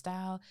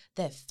lifestyle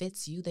that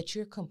fits you, that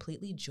you're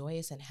completely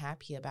joyous and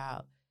happy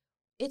about?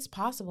 It's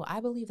possible. I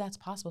believe that's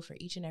possible for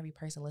each and every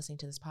person listening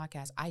to this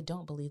podcast. I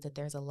don't believe that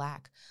there's a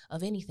lack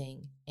of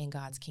anything in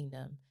God's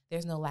kingdom.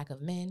 There's no lack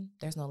of men.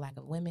 There's no lack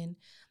of women.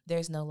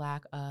 There's no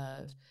lack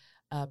of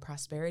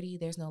prosperity.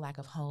 There's no lack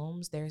of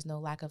homes. There's no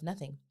lack of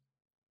nothing.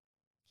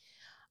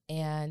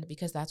 And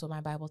because that's what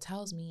my Bible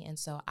tells me. And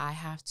so I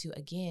have to,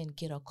 again,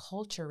 get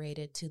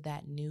acculturated to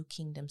that new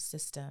kingdom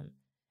system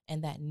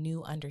and that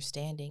new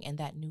understanding and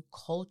that new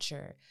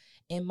culture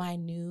in my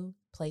new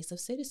place of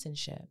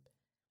citizenship.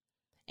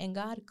 And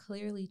God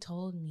clearly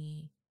told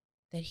me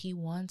that he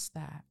wants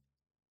that,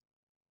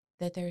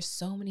 that there's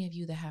so many of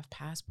you that have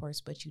passports,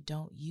 but you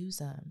don't use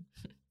them.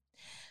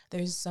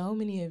 There's so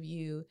many of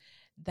you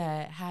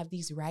that have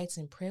these rights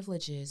and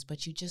privileges,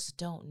 but you just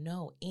don't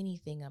know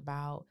anything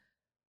about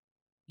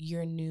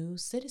your new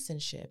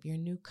citizenship, your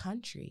new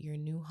country, your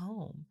new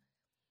home.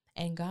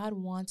 And God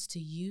wants to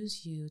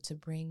use you to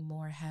bring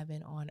more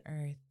heaven on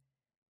earth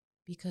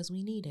because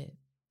we need it.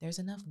 There's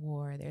enough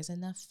war, there's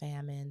enough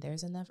famine,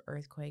 there's enough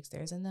earthquakes,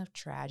 there's enough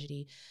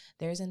tragedy,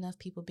 there's enough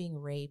people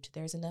being raped,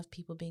 there's enough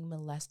people being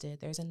molested,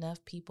 there's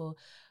enough people,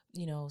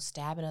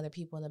 stabbing other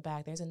people in the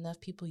back, there's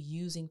enough people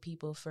using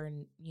people for,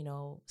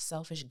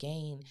 selfish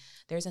gain,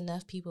 there's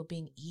enough people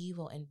being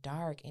evil and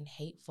dark and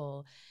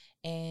hateful,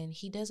 and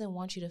he doesn't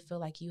want you to feel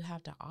like you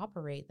have to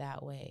operate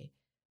that way.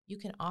 You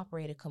can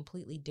operate a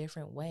completely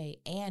different way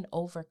and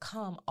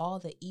overcome all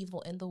the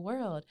evil in the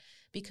world,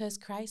 because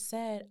Christ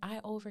said, I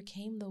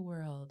overcame the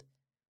world.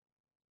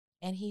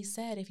 And he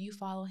said, if you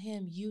follow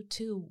him, you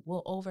too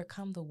will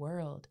overcome the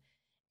world.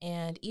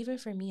 And even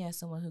for me, as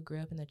someone who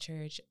grew up in the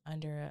church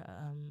under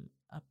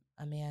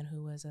a man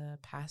who was a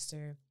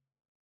pastor,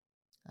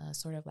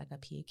 sort of like a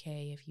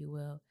PK, if you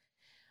will,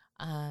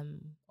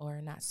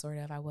 or not sort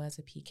of, I was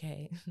a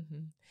PK.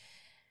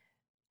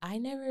 I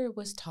never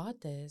was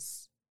taught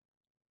this.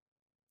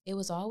 It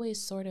was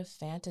always sort of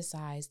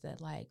fantasized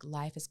that like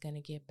life is going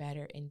to get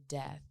better in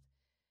death,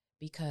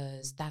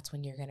 because that's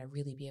when you're going to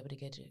really be able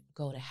to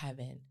go to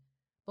heaven.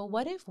 But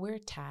what if we're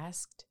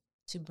tasked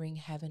to bring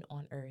heaven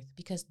on earth?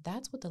 Because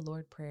that's what the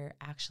Lord Prayer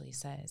actually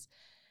says.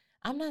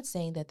 I'm not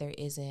saying that there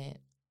isn't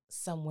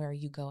somewhere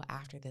you go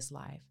after this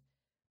life,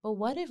 but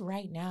what if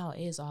right now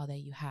is all that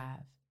you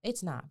have?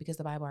 It's not, because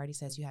the Bible already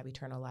says you have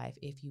eternal life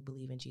if you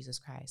believe in Jesus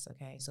Christ,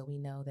 okay? So we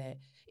know that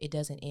it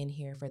doesn't end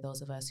here for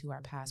those of us who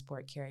are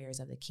passport carriers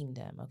of the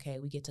kingdom, okay?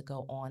 We get to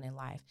go on in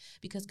life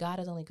because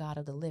God is only God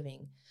of the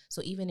living.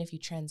 So even if you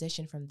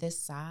transition from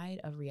this side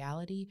of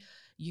reality,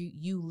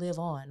 you live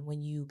on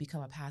when you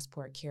become a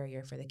passport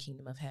carrier for the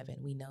kingdom of heaven.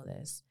 We know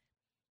this.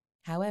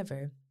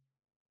 However,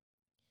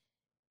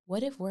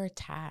 what if we're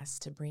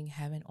tasked to bring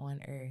heaven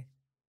on earth?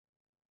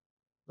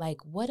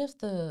 Like, what if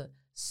the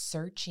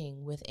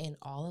searching within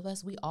all of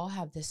us, we all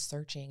have this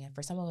searching. And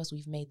for some of us,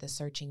 we've made the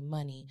searching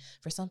money.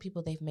 For some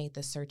people, they've made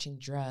the searching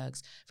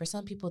drugs. For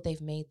some people,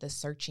 they've made the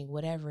searching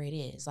whatever it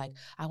is. Like,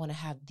 I want to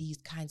have these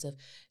kinds of,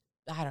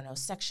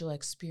 sexual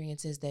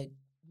experiences that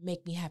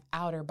make me have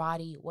outer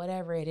body,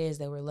 whatever it is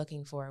that we're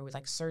looking for. We're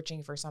like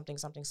searching for something.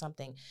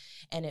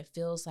 And it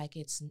feels like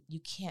you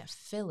can't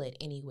feel it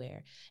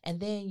anywhere. And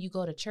then you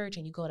go to church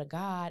and you go to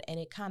God and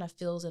it kind of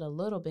fills it a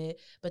little bit,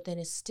 but then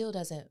it still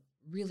doesn't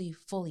really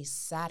fully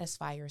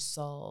satisfy your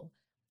soul.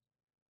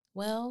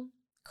 Well,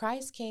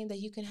 Christ came that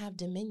you can have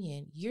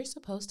dominion. You're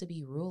supposed to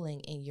be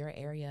ruling in your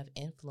area of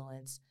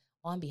influence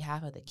on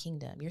behalf of the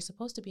kingdom. You're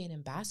supposed to be an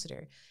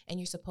ambassador, and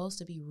you're supposed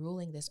to be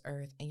ruling this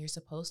earth, and you're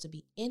supposed to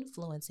be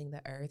influencing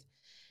the earth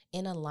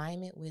in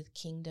alignment with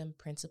kingdom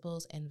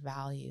principles and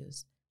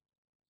values.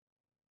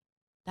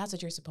 That's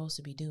what you're supposed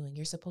to be doing.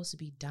 You're supposed to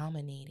be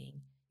dominating.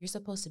 You're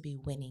supposed to be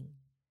winning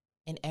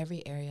in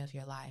every area of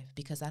your life,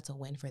 because that's a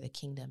win for the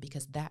kingdom,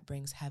 because that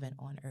brings heaven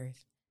on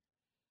earth.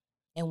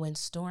 And when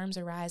storms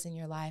arise in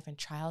your life and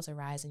trials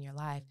arise in your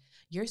life,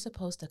 you're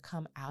supposed to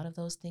come out of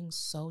those things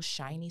so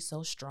shiny,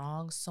 so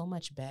strong, so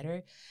much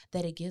better,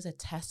 that it gives a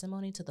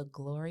testimony to the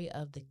glory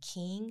of the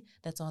King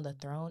that's on the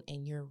throne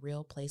in your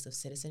real place of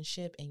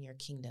citizenship in your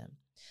kingdom.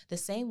 The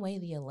same way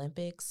the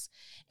Olympics,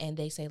 and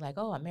they say like,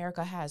 oh,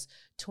 America has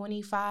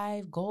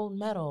 25 gold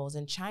medals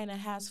and China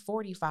has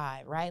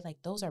 45, right?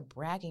 Like, those are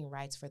bragging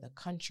rights for the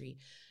country.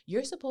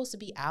 You're supposed to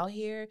be out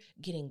here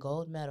getting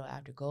gold medal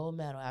after gold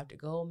medal after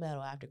gold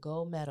medal after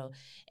gold medal.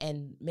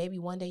 And maybe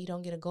one day you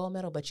don't get a gold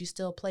medal, but you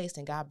still placed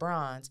and got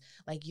bronze.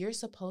 Like, you're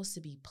supposed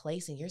to be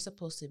placing, you're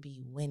supposed to be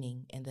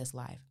winning in this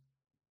life.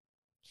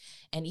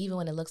 And even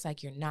when it looks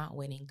like you're not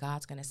winning,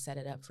 God's going to set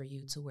it up for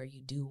you to where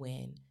you do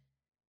win.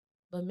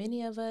 But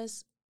many of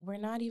us, we're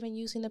not even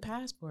using the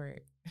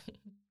passport.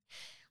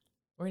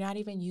 We're not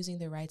even using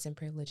the rights and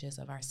privileges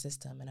of our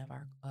system and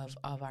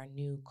of our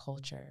new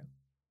culture.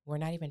 We're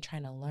not even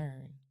trying to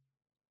learn.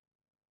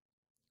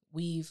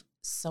 We've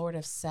sort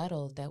of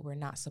settled that we're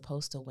not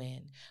supposed to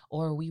win,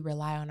 or we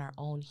rely on our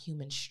own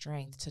human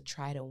strength to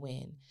try to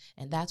win.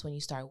 And that's when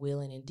you start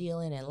wheeling and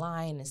dealing and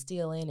lying and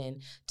stealing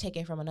and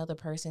taking from another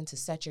person to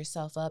set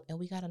yourself up. And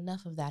we got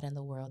enough of that in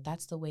the world.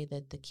 That's the way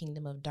that the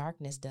kingdom of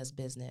darkness does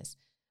business.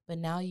 But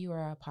now you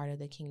are a part of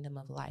the kingdom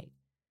of light.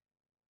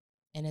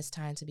 And it's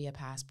time to be a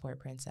passport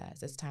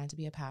princess. It's time to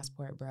be a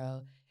passport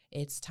bro.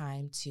 It's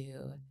time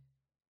to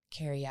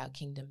carry out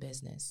kingdom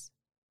business.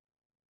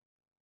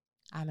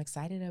 I'm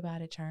excited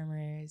about it,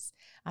 Charmers.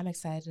 I'm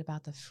excited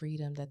about the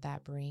freedom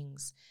that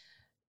brings.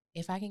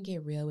 If I can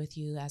get real with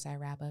you as I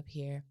wrap up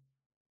here,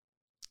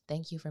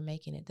 thank you for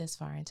making it this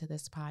far into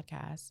this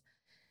podcast.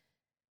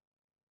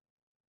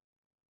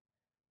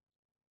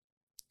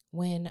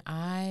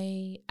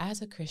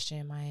 As a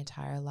Christian my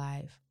entire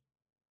life,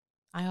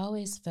 I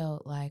always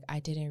felt like I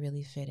didn't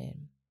really fit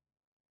in.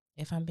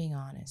 If I'm being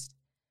honest,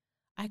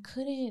 I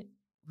couldn't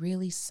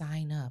really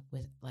sign up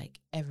with like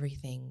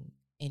everything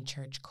in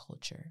church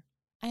culture.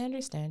 I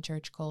understand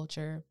church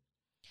culture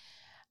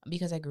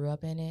because I grew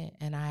up in it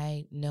and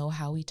I know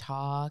how we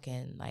talk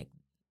and like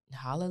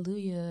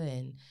hallelujah.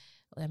 And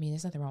I mean,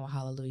 there's nothing wrong with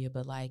hallelujah,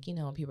 but like, you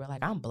know, when people are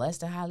like, I'm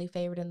blessed and highly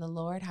favored in the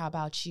Lord. How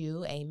about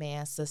you?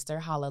 Amen,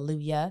 sister.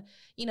 Hallelujah.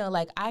 You know,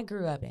 like I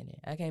grew up in it.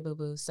 Okay,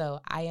 boo-boo. So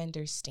I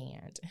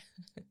understand.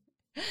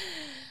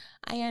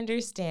 I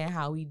understand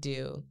how we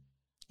do.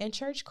 And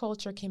church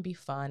culture can be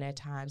fun at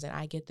times, and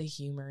I get the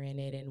humor in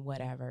it and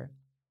whatever.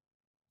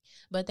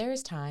 But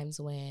there's times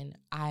when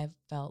I've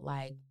felt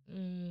like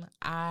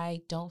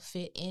I don't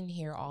fit in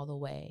here all the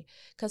way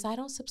because I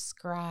don't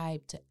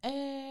subscribe to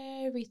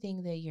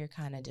everything that you're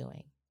kind of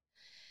doing.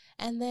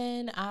 And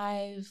then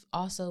I've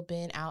also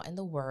been out in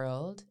the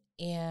world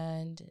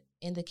and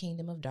in the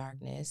kingdom of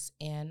darkness,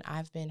 and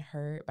I've been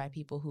hurt by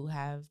people who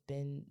have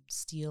been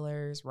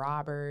stealers,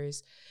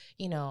 robbers,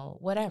 you know,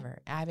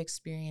 whatever. I've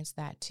experienced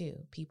that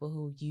too. People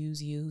who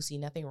use you, who see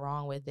nothing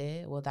wrong with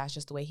it. Well, that's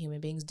just the way human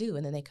beings do.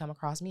 And then they come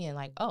across me and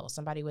like, oh,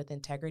 somebody with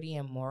integrity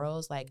and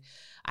morals. Like,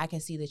 I can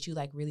see that you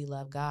like really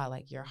love God.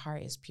 Like your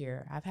heart is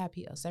pure. I've had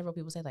several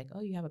people say like,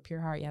 oh, you have a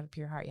pure heart. You have a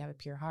pure heart. You have a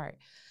pure heart.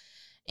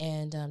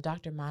 And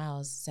Dr.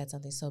 Miles said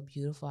something so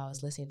beautiful. I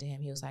was listening to him.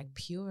 He was like,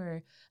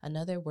 pure,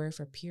 another word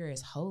for pure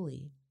is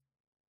holy.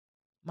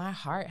 My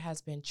heart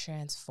has been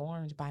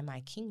transformed by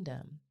my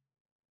kingdom.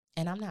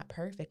 And I'm not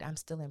perfect. I'm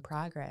still in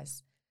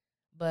progress.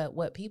 But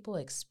what people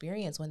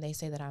experience when they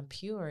say that I'm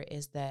pure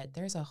is that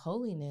there's a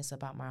holiness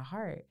about my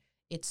heart.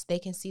 They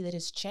can see that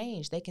it's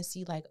changed. They can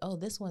see like, oh,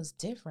 this one's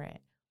different.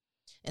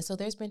 And so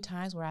there's been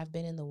times where I've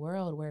been in the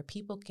world where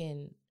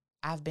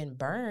I've been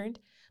burned,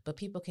 but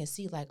people can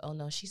see like, oh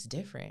no, she's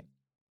different.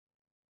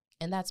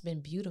 And that's been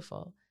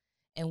beautiful.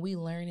 And we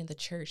learn in the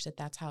church that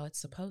that's how it's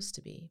supposed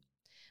to be.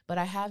 But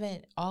I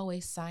haven't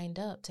always signed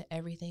up to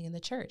everything in the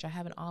church. I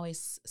haven't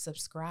always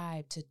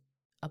subscribed to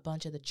a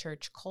bunch of the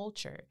church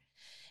culture.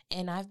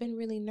 And I've been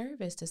really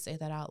nervous to say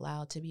that out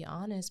loud, to be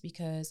honest,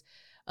 because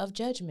of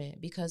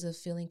judgment, because of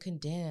feeling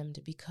condemned,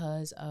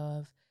 because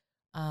of,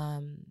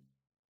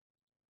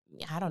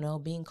 I don't know,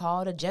 being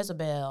called a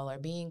Jezebel or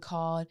being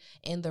called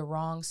in the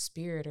wrong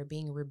spirit or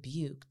being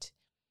rebuked.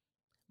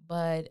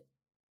 But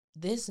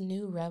this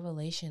new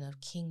revelation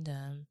of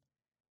kingdom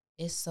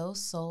is so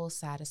soul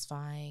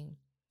satisfying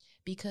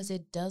because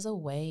it does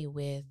away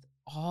with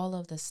all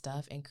of the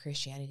stuff in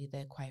Christianity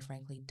that quite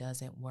frankly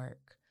doesn't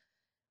work.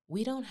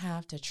 We don't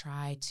have to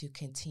try to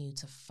continue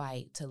to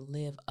fight, to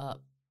live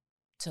up,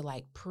 to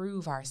like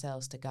prove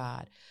ourselves to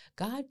God.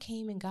 God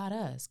came and got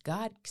us.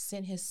 God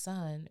sent his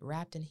son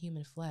wrapped in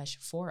human flesh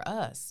for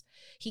us.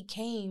 He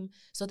came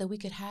so that we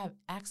could have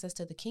access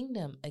to the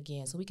kingdom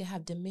again, so we could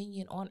have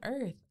dominion on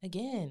earth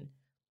again.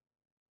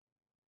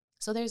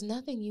 So there's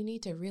nothing you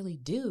need to really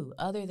do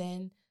other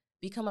than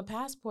become a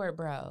passport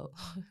bro.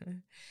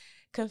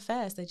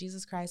 Confess that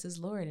Jesus Christ is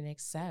Lord and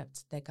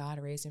accept that God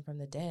raised him from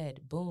the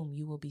dead. Boom,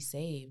 you will be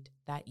saved.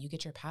 That you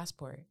get your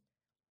passport.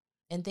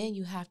 And then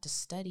you have to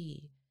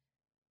study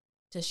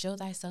to show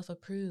thyself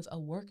approved, a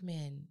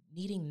workman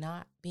needing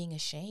not being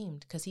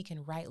ashamed because he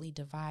can rightly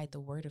divide the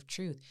word of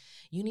truth.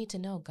 You need to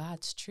know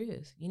God's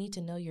truth. You need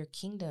to know your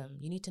kingdom.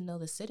 You need to know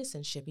the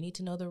citizenship. You need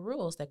to know the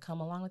rules that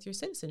come along with your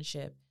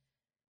citizenship.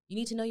 You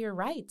need to know your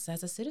rights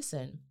as a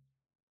citizen.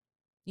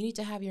 You need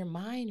to have your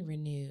mind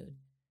renewed.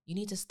 You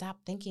need to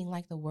stop thinking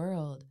like the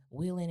world,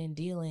 wheeling and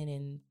dealing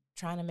and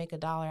trying to make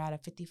 $1 out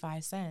of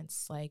 55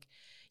 cents. Like,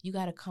 you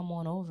got to come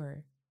on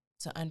over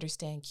to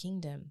understand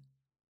kingdom.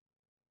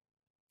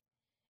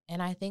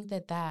 And I think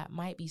that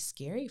might be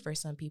scary for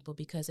some people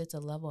because it's a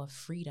level of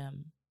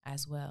freedom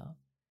as well.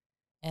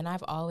 And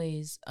I've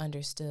always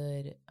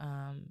understood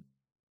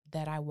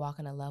that I walk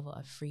in a level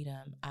of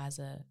freedom as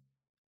a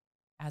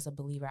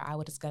believer. I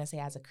was going to say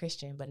as a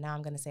Christian, but now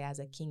I'm going to say as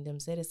a kingdom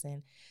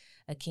citizen,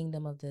 a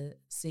kingdom of the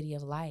city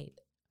of light,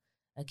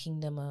 a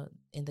kingdom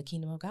in the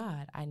kingdom of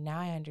God. I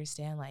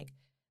understand like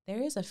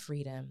There is a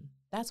freedom.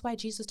 That's why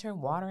Jesus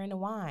turned water into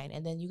wine.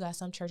 And then you got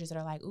some churches that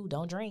are like, ooh,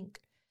 don't drink.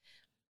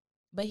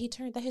 But he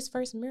turned that his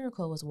first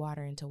miracle was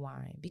water into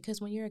wine.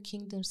 Because when you're a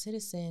kingdom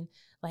citizen,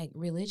 like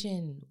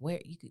religion, where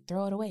you could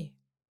throw it away.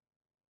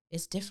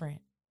 It's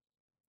different.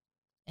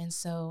 And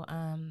so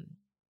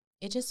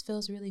it just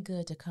feels really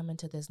good to come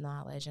into this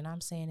knowledge. And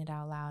I'm saying it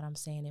out loud. I'm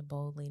saying it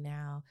boldly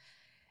now.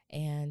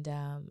 And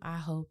I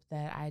hope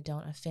that I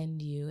don't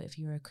offend you if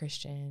you're a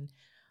Christian.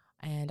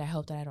 And I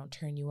hope that I don't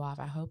turn you off.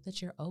 I hope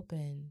that you're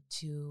open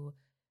to,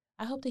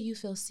 I hope that you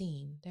feel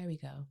seen. There we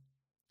go.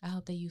 I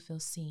hope that you feel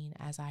seen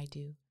as I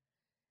do,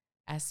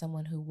 as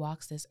someone who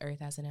walks this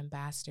earth as an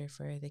ambassador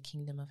for the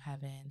kingdom of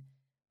heaven,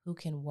 who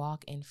can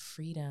walk in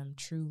freedom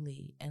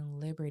truly and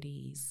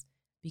liberties,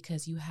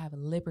 because you have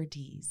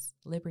liberties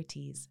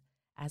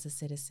as a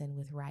citizen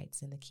with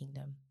rights in the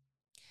kingdom.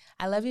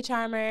 I love you,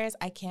 Charmers.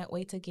 I can't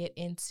wait to get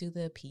into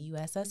the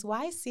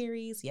PUSSY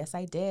series. Yes,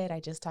 I did. I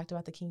just talked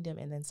about the kingdom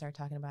and then start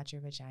talking about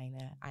your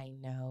vagina. I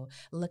know.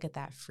 Look at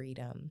that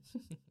freedom.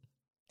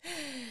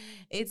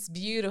 It's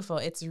beautiful.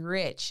 It's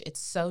rich.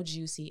 It's so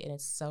juicy and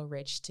it's so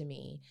rich to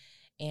me.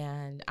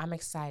 And I'm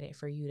excited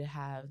for you to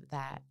have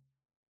that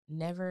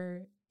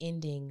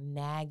never-ending,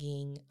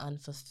 nagging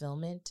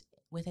unfulfillment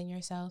within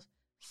yourself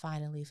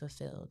finally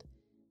fulfilled.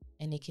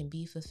 And it can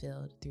be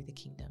fulfilled through the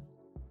kingdom.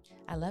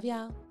 I love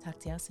y'all. Talk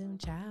to y'all soon.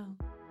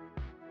 Ciao.